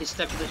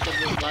stuck with the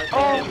shield this life.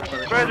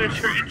 Oh, brother,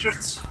 your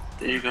interests.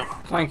 There you go.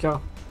 Thank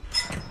you.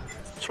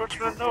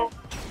 Swordsman, no.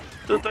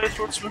 Don't die,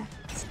 Swordsman.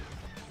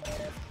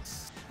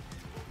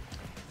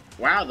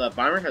 Wow, the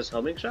bomber has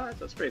homing shots?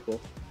 That's pretty cool.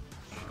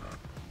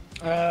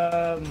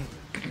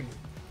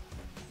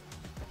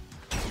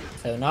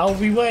 So now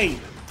we wait.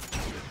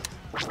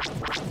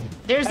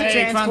 There's the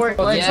Hey, transport. transport.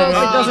 Let's hope it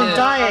doesn't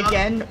die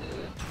again.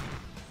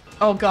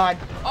 Oh god.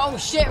 Oh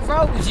shit,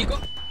 Rose, you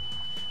got...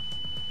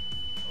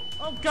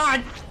 Oh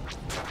god.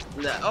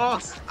 No. Oh,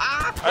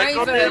 ah!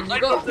 Raven, you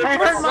got... I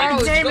heard my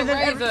Rose, name you and got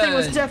then everything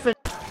was Raven. deafened.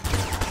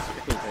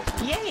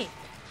 Yay.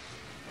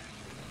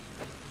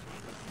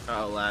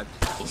 Oh, lag.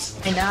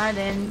 Why not?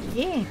 And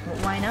yeah,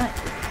 why not?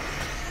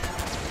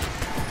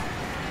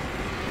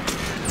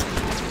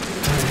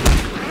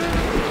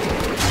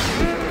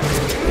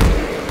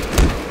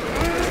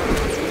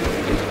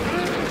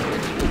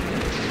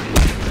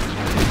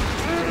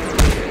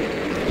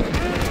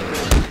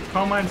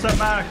 Command, step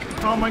back!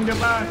 Command, get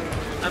back!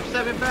 I'm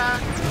stepping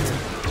back!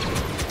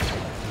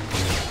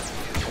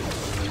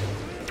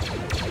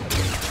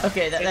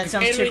 Okay, that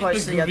sounds too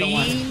close to the other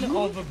one.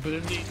 Of a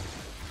building.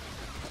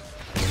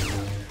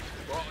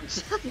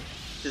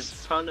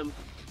 Just taunt him.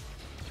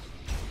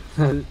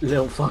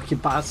 Little fucking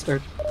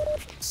bastard.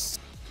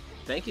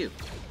 Thank you.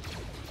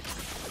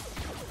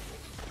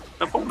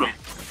 No problem.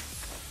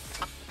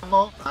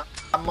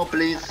 Ammo,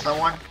 please,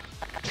 someone.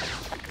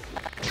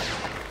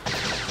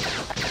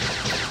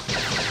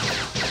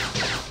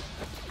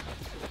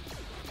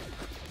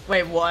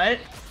 Wait, what?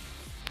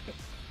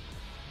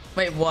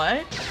 Wait,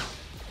 what?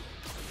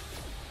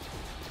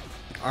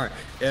 Alright,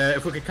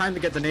 if we could kindly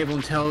get the Naval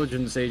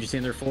Intelligence Agency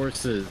and their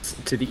forces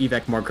to the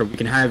evac marker, we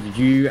can have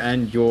you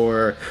and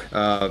your,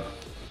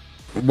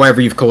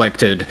 whatever you've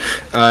collected,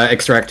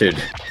 extracted.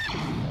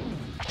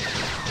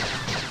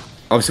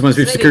 Obviously, once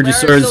we've secured your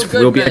swords,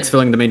 we'll be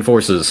exfilling the main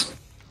forces.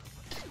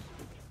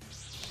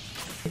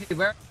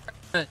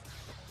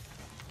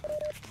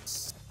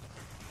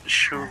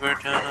 Sugar,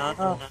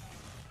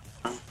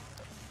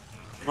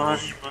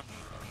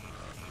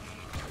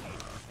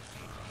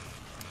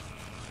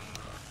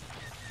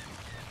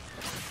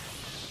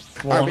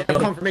 Alright, we have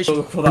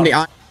confirmation from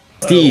the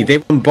ISD. They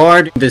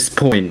bombard this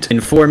point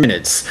in 4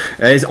 minutes.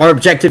 Our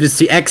objective is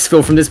to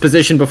exfil from this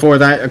position before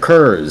that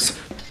occurs.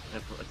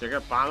 If they're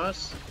gonna bomb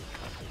us?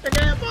 They're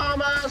gonna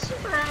bomb us!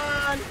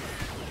 Run!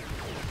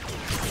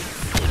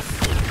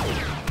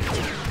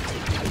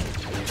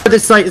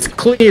 This site is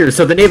clear,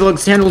 so the Naval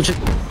Intelligence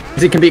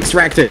can be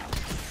extracted.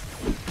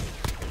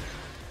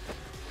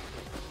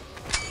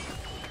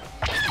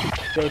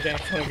 Go down,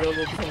 trying to go a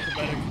little closer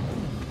better.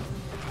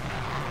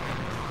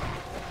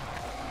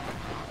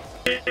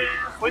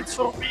 Wait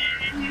for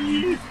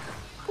me!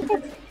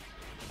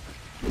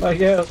 Like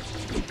you.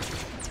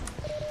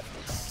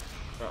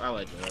 Oh, I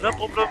like that. No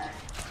problem.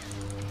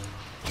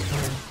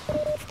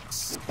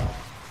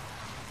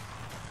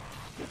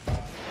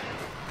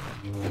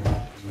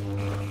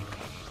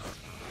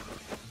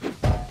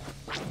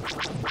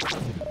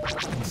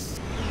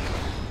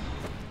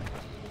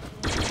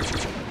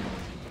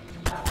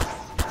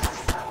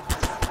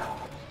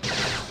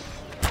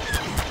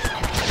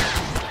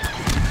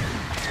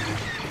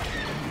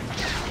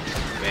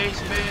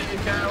 Spaceman,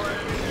 coward!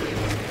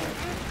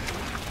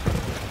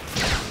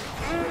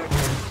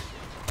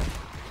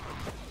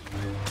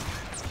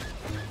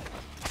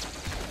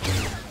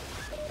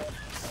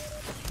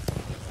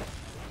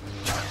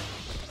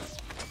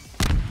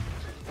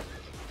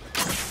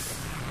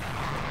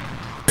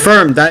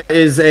 Confirmed, that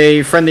is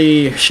a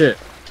friendly ship.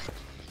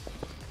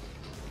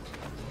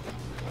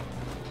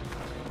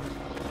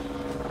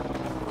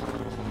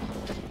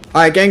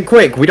 Alright, getting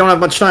quick, we don't have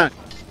much time.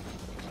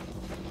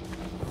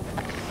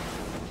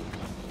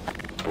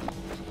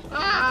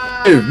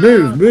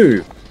 Move!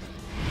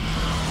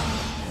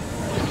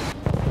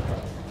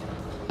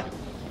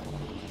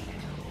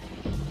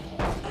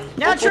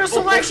 Natural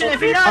selection,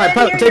 if you're not Alright,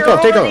 in here, take you're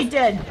off, take already off.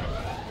 dead.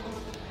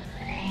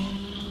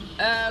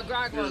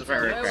 This is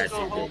very crash.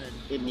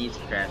 It needs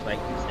to crash. Like,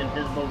 this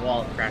invisible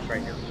wall crash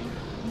right now.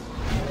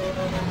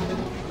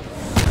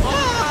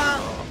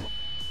 Ah!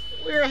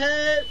 We're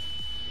hit!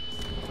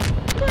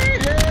 We're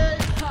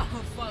hit! Oh,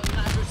 fuck,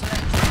 natural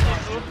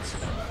selection.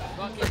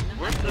 Fucking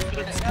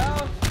Let's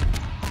go.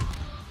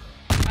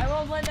 I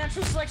won't let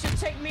natural selection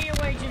take me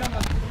away,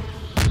 gentlemen.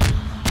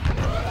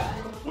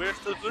 Where's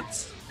the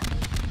goods?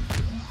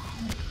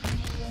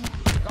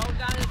 Go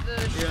down at the...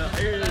 Yeah, I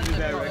hear this is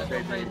that right.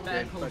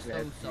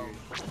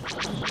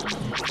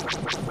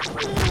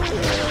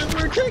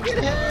 We're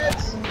taking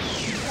hits!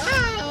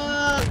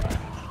 Ah!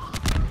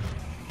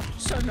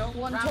 So no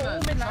one Rambo,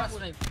 told me that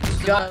trust me.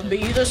 it's gotta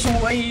be this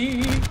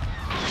way.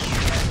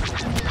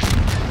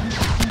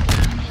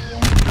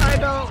 I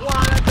don't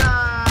wanna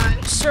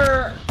die!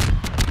 Sir,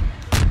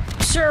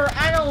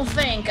 I don't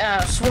think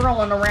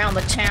swirling around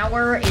the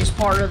tower is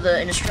part of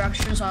the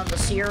instructions on the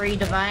Siri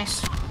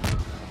device.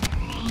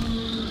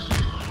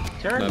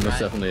 Turn That most right.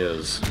 definitely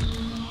is.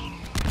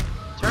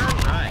 Turn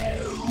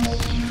right.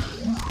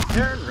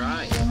 Turn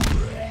right.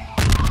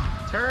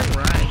 Turn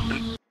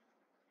right.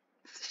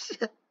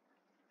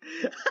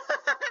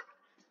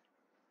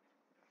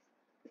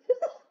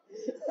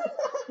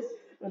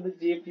 When the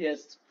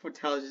GPS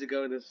tells you to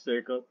go in a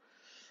circle.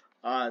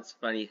 Oh, it's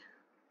funny.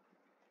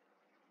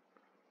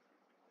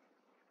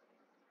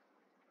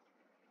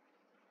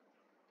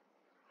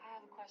 I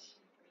have a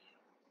question for you.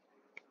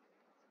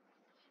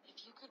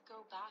 If you could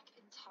go back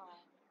in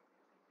time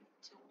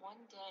to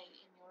one day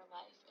in your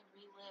life and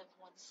relive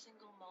one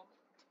single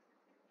moment,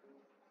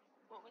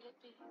 what would it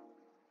be?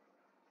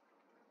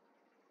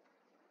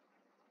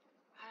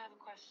 I have a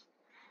question.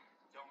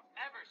 Don't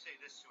ever say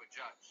this to a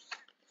judge.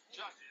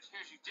 Judges,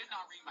 here's you did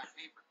not read my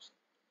papers.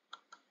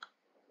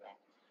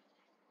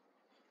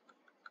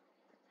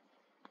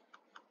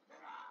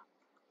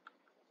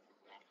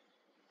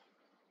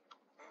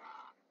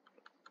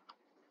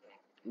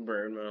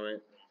 Burn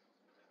moment.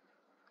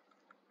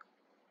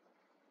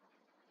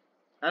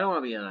 I don't want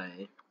to be an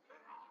IA.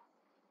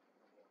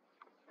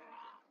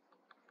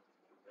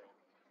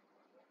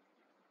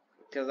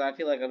 Because I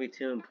feel like I'll be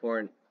too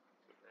important.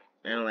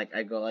 And like,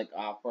 I go like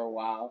off for a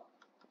while.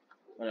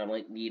 when I'm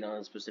like need on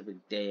a specific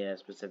day at a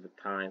specific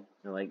time.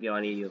 They're like, yo,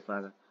 I need you to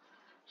find.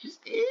 Just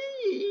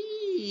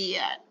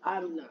yeah,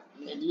 I'm not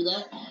gonna do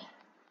that.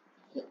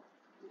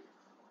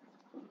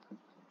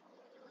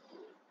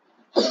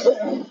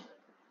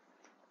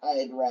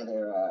 I'd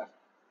rather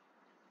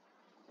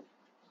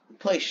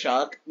play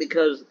Shock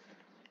because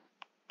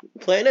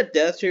playing a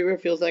Death Trooper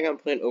feels like I'm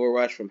playing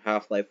Overwatch from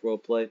Half-Life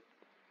roleplay.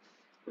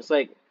 It's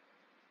like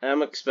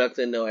I'm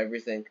expected to know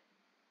everything,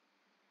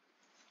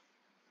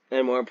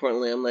 and more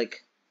importantly, I'm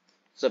like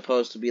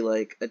supposed to be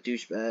like a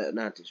douchebag,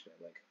 not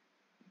douchebag, like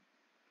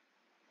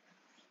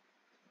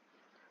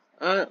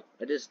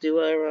I just do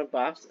whatever on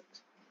boxes,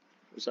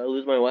 so I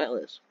lose my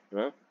whitelist, you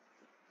know.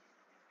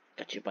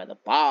 Got you by the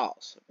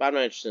balls. If I'm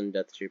not interested in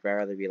Death Trooper, I'd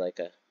rather be like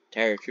a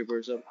Terror Trooper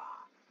or something.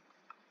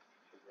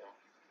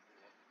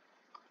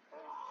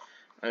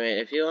 I mean,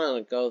 if you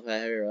want to go with a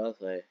heavy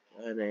roleplay,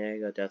 then I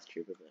go Death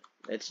Trooper, but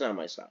it's not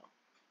my style.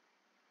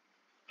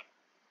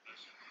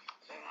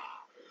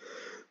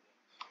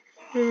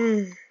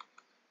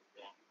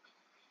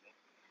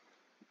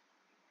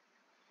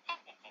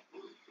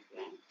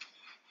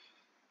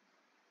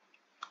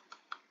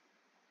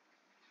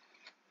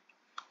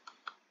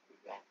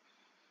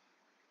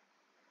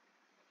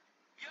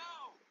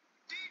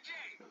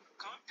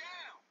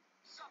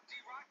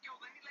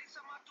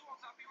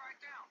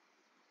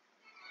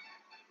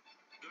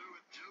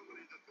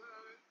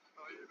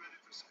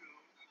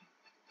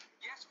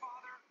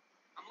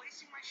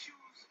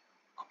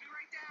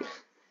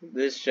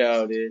 This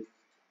show, dude.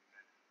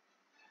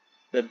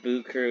 The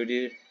Boo Crew,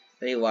 dude.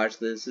 They watch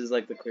this. This is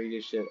like the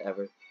craziest shit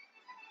ever.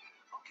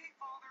 Okay,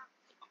 Father.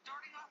 I'm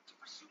starting off to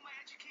pursue my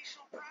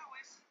educational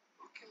prowess.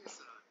 Okay,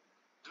 son.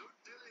 Don't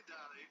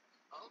dilly-dally.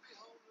 I'll be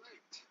home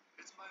late.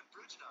 It's my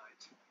bridge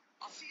night.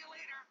 I'll see you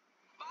later.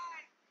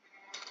 Bye.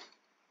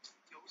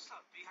 Yo, what's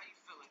up, B? How you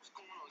feeling? What's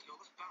going on? Yo,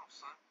 let's bounce,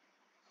 son.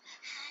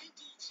 Hi,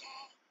 DJ.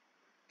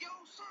 Yo,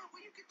 son,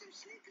 where you get them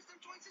sneakers?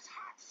 Them joints is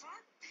hot, son.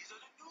 These are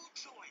the new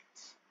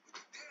joints.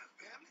 Damn,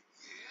 family.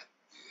 Yeah,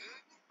 yeah.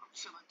 I'm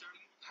chilling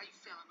dirty. How you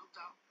feeling? No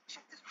doubt.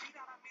 Check this beat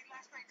out I made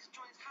last night. This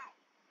joint's hot.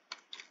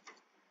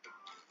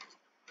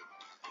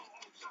 Oh,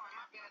 sorry,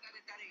 my bad.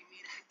 That ain't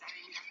me. That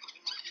ain't me.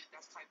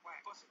 That's type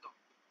whack. Bust it though.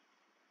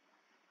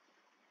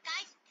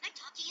 Guys, can I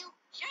talk to you?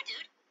 Sure,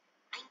 dude.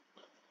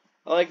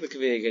 I like the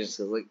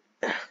communication. Like,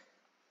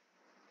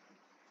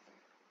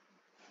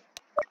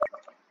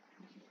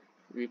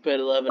 we put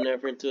a lot of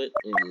effort into it,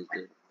 and it is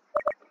good.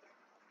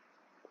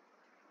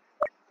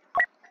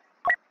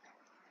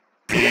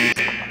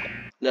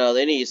 No,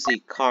 they need to see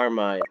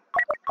Carmine.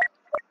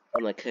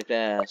 I'm like, kick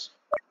ass.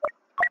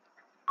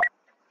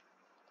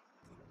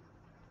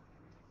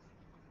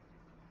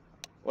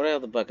 What do I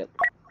have the bucket?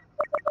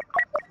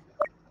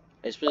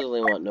 I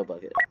specifically want no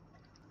bucket.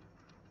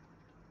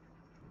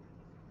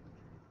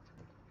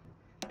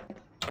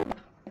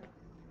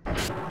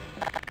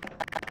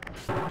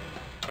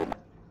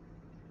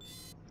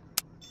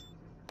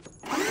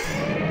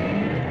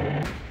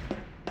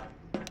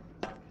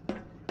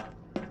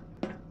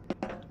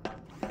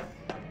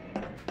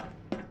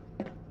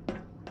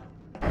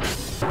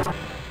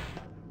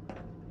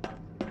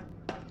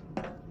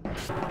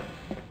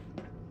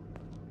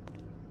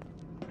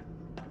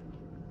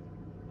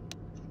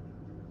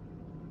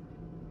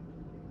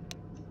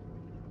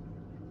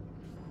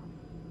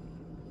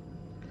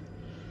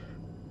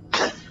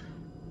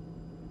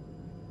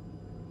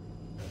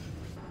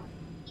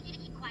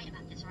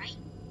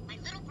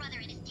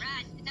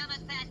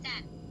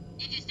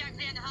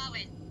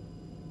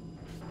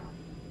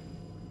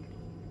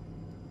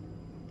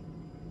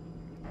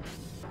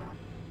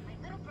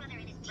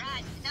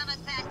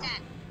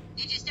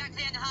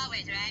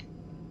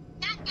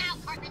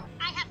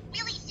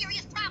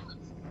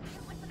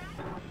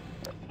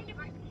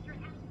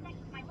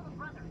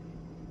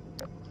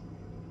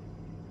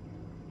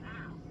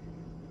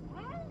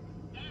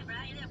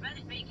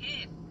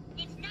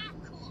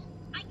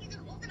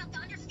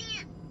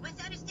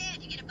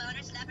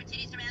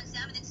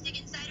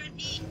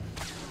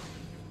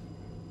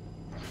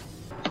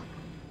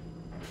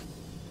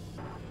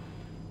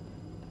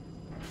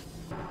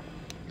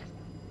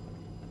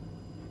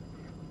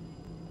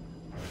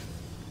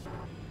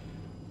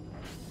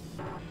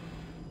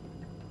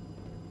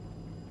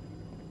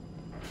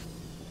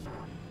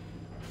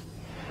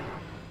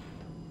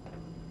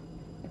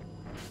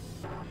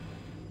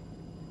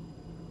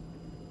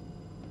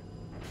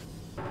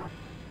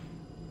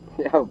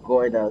 I'm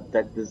going to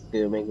attack this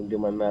dude, make him do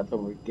my math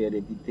homework again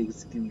if he thinks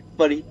it's gonna be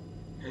funny.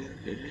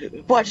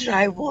 What should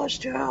I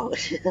watch now?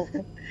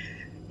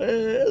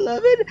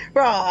 11?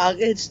 Wrong,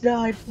 it's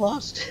 9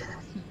 plus.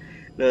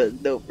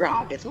 No,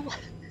 wrong, it's 11.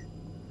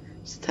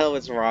 Just tell him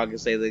it's wrong and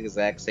say the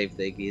exact same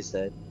thing he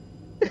said.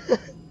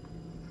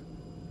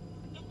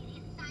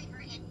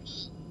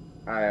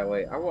 Alright,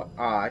 wait,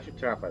 I should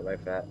turn off my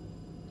life chat.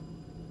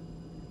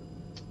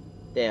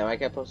 Damn, I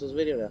can't post this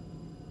video now.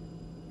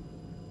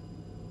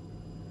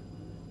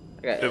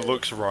 It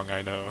looks wrong,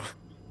 I know.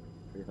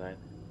 Pretty fine.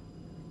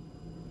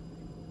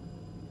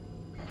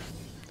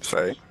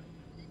 Say.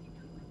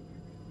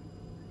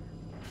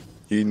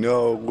 You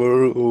know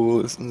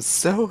rules, and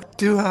so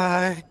do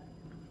I.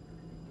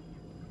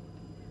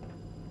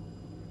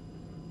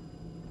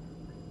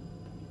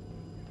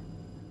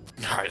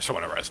 Alright,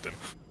 someone arrest him.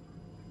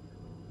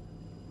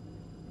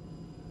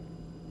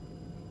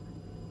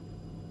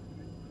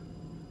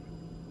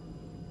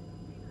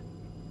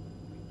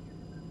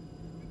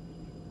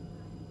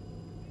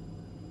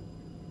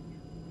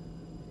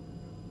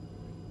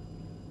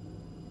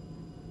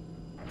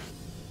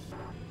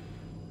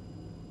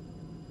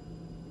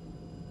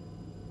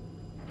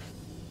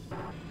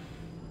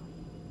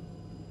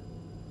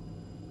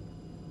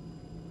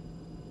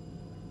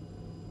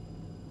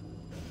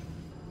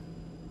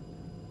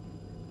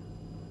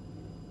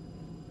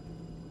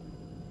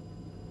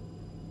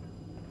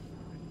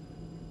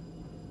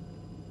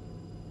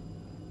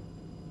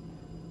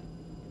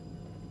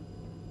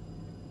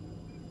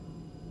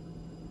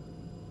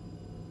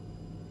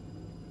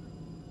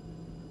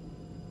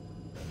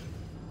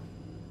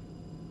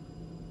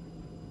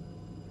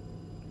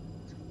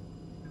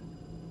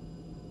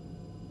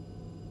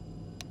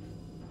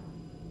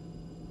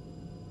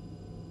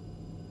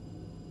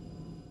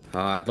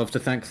 I'd love to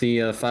thank the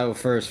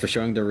 501st for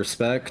showing their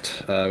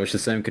respect, which the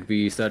same could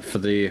be said for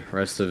the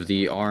rest of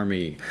the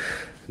army.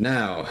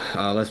 Now,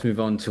 let's move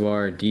on to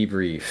our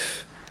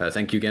debrief.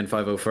 Thank you again,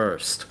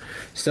 501st.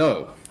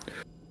 So,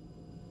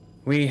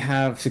 we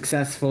have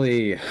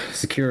successfully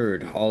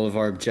secured all of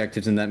our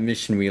objectives in that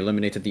mission. We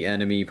eliminated the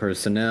enemy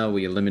personnel,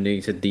 we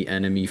eliminated the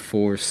enemy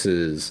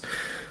forces,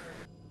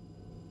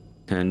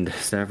 and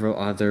several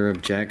other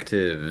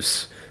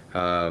objectives.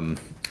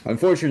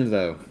 Unfortunately,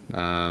 though,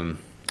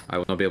 I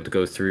will not be able to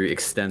go through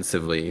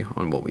extensively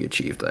on what we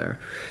achieved there.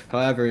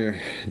 However,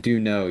 do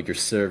know your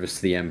service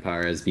to the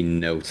Empire has been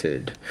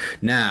noted.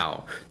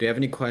 Now, do you have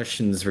any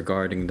questions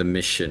regarding the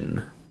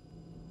mission?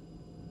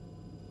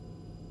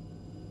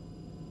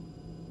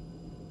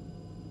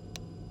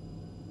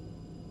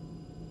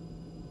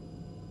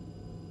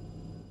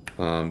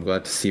 I'm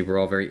glad to see we're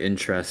all very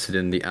interested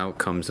in the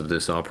outcomes of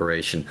this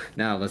operation.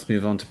 Now, let's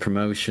move on to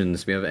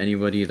promotions. Do we have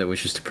anybody that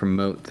wishes to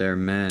promote their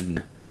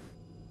men?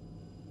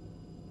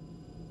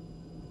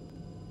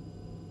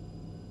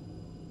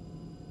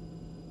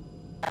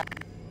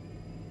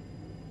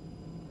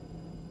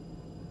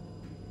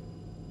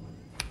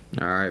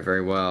 Alright,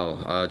 very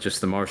well.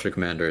 Just the Marshal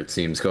Commander, it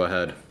seems. Go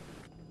ahead.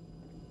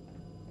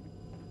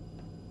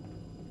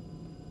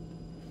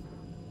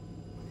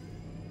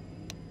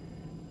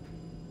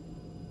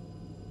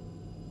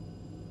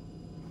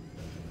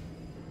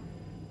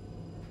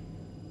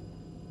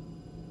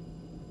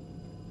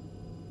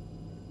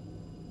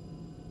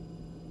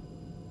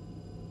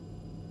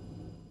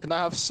 Can I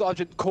have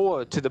Sergeant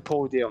Core to the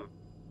podium?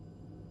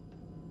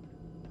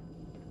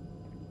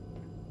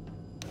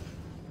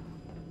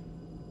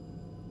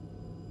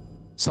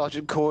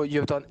 Sergeant Core, you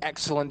have done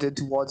excellent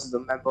towards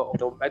the member of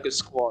the Omega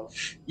Squad.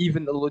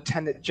 Even the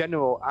Lieutenant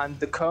General and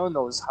the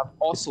Colonels have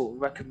also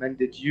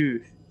recommended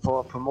you for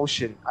a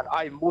promotion, and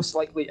I most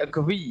likely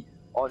agree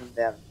on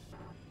them.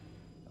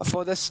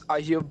 For this, I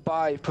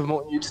hereby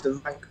promote you to the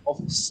rank of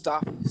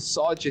Staff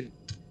Sergeant.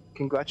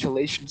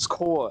 Congratulations,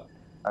 Core,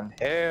 and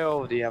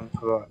hail the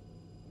Emperor.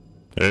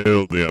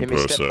 Hail the Give me Emperor,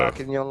 a step sir. back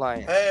in your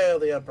line.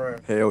 Hail the Emperor.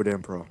 Hail the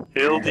Emperor.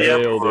 Hail the Hail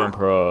the Emperor.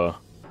 Emperor.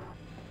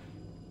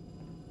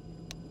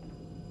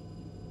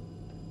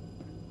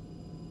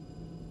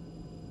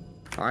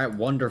 Alright,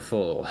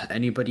 wonderful.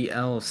 Anybody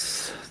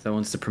else that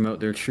wants to promote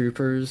their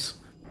troopers?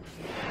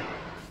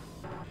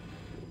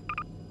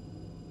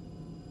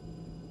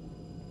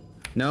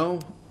 No?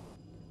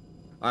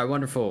 Alright,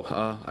 wonderful.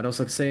 I'd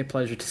also like to say a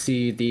pleasure to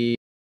see the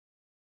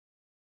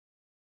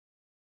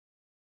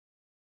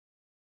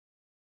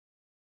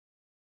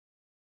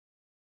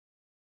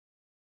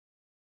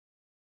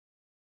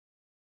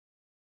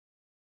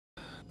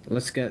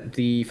Let's get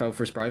the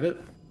 501st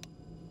Private.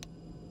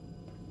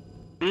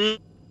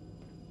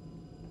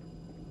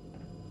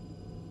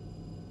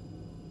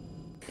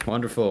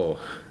 Wonderful.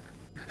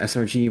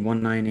 SRG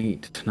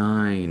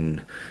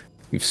 1989.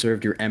 You've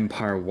served your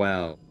empire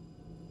well.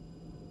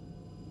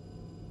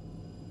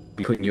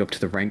 Be putting you up to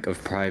the rank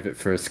of Private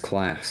First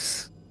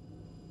Class.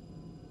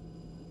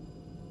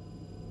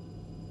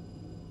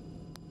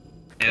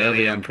 Hail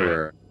the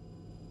Emperor.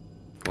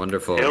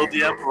 Wonderful. Hail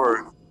the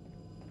Emperor.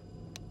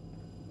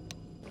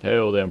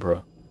 Hail the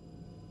Emperor.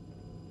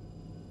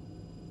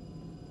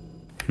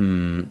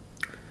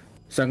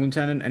 Second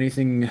Lieutenant,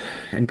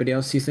 anybody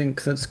else you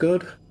think that's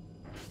good?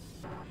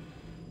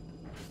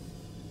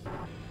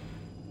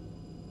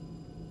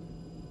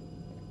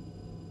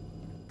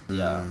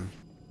 Yeah.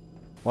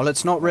 Well,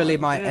 it's not really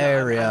my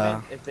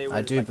area.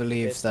 I do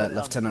believe that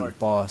Lieutenant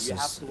Boss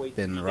has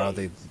been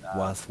rather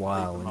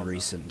worthwhile in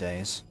recent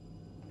days.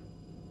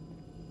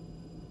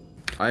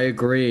 I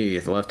agree.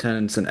 The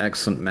Lieutenant's an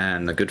excellent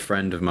man, a good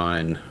friend of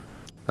mine.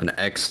 An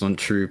excellent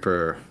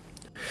trooper.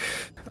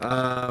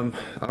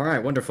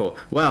 Alright, wonderful.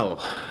 Well,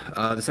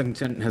 the Second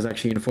Lieutenant has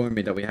actually informed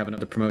me that we have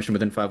another promotion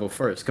within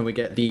 501st. Can we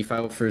get the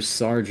 501st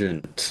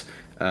Sergeant,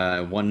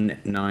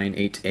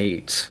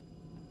 1988?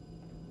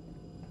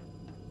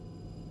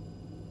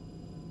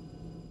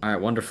 Alright,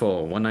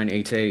 wonderful.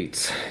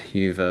 1988.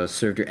 You've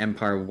served your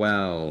empire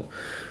well.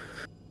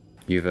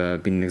 You've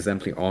been an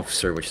exemplary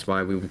officer, which is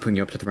why we will be putting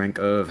you up to the rank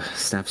of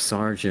Staff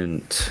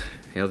Sergeant.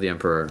 Hail the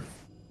Emperor.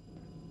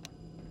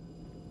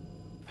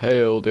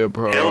 Hail the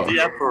Emperor. Hail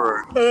the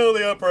Emperor. Hail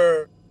the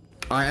Emperor.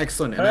 Alright,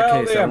 excellent. In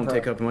that case, I won't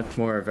take up much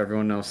more of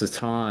everyone else's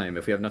time.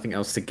 If we have nothing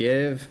else to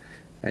give,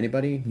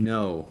 anybody?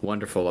 No.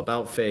 Wonderful.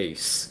 About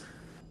face.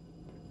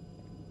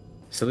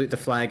 Salute the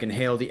flag and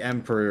hail the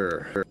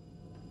Emperor.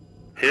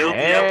 Hail the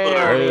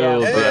Emperor.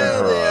 Hail the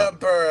Emperor.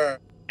 Emperor.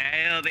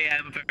 Hail the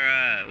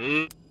Emperor.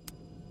 Ooh.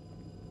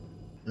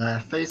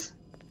 Face.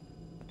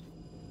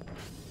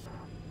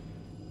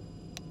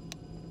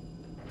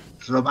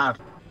 It's not bad.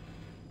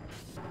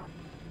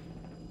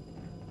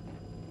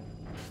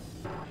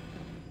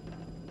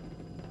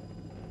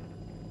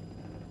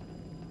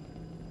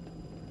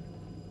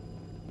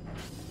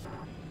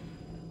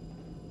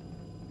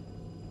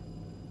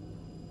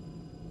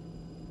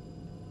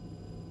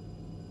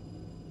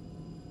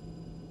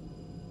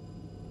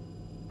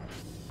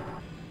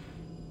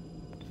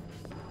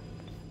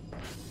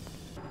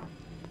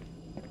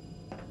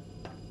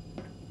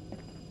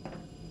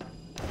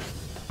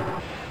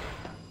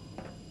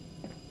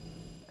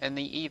 In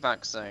the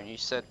evac zone, you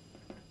said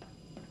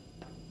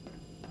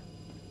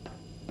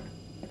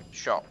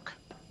shock.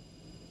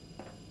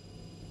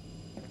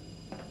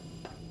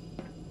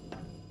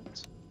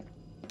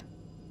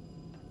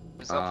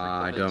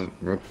 I don't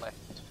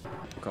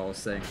recall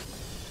saying.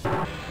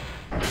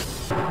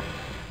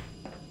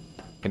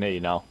 Can hear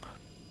you now.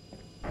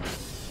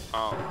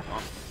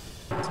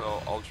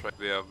 So I'll try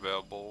the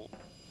available.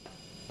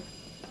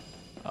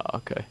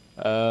 Okay.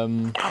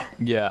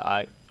 Yeah,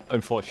 I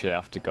unfortunately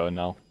have to go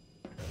now.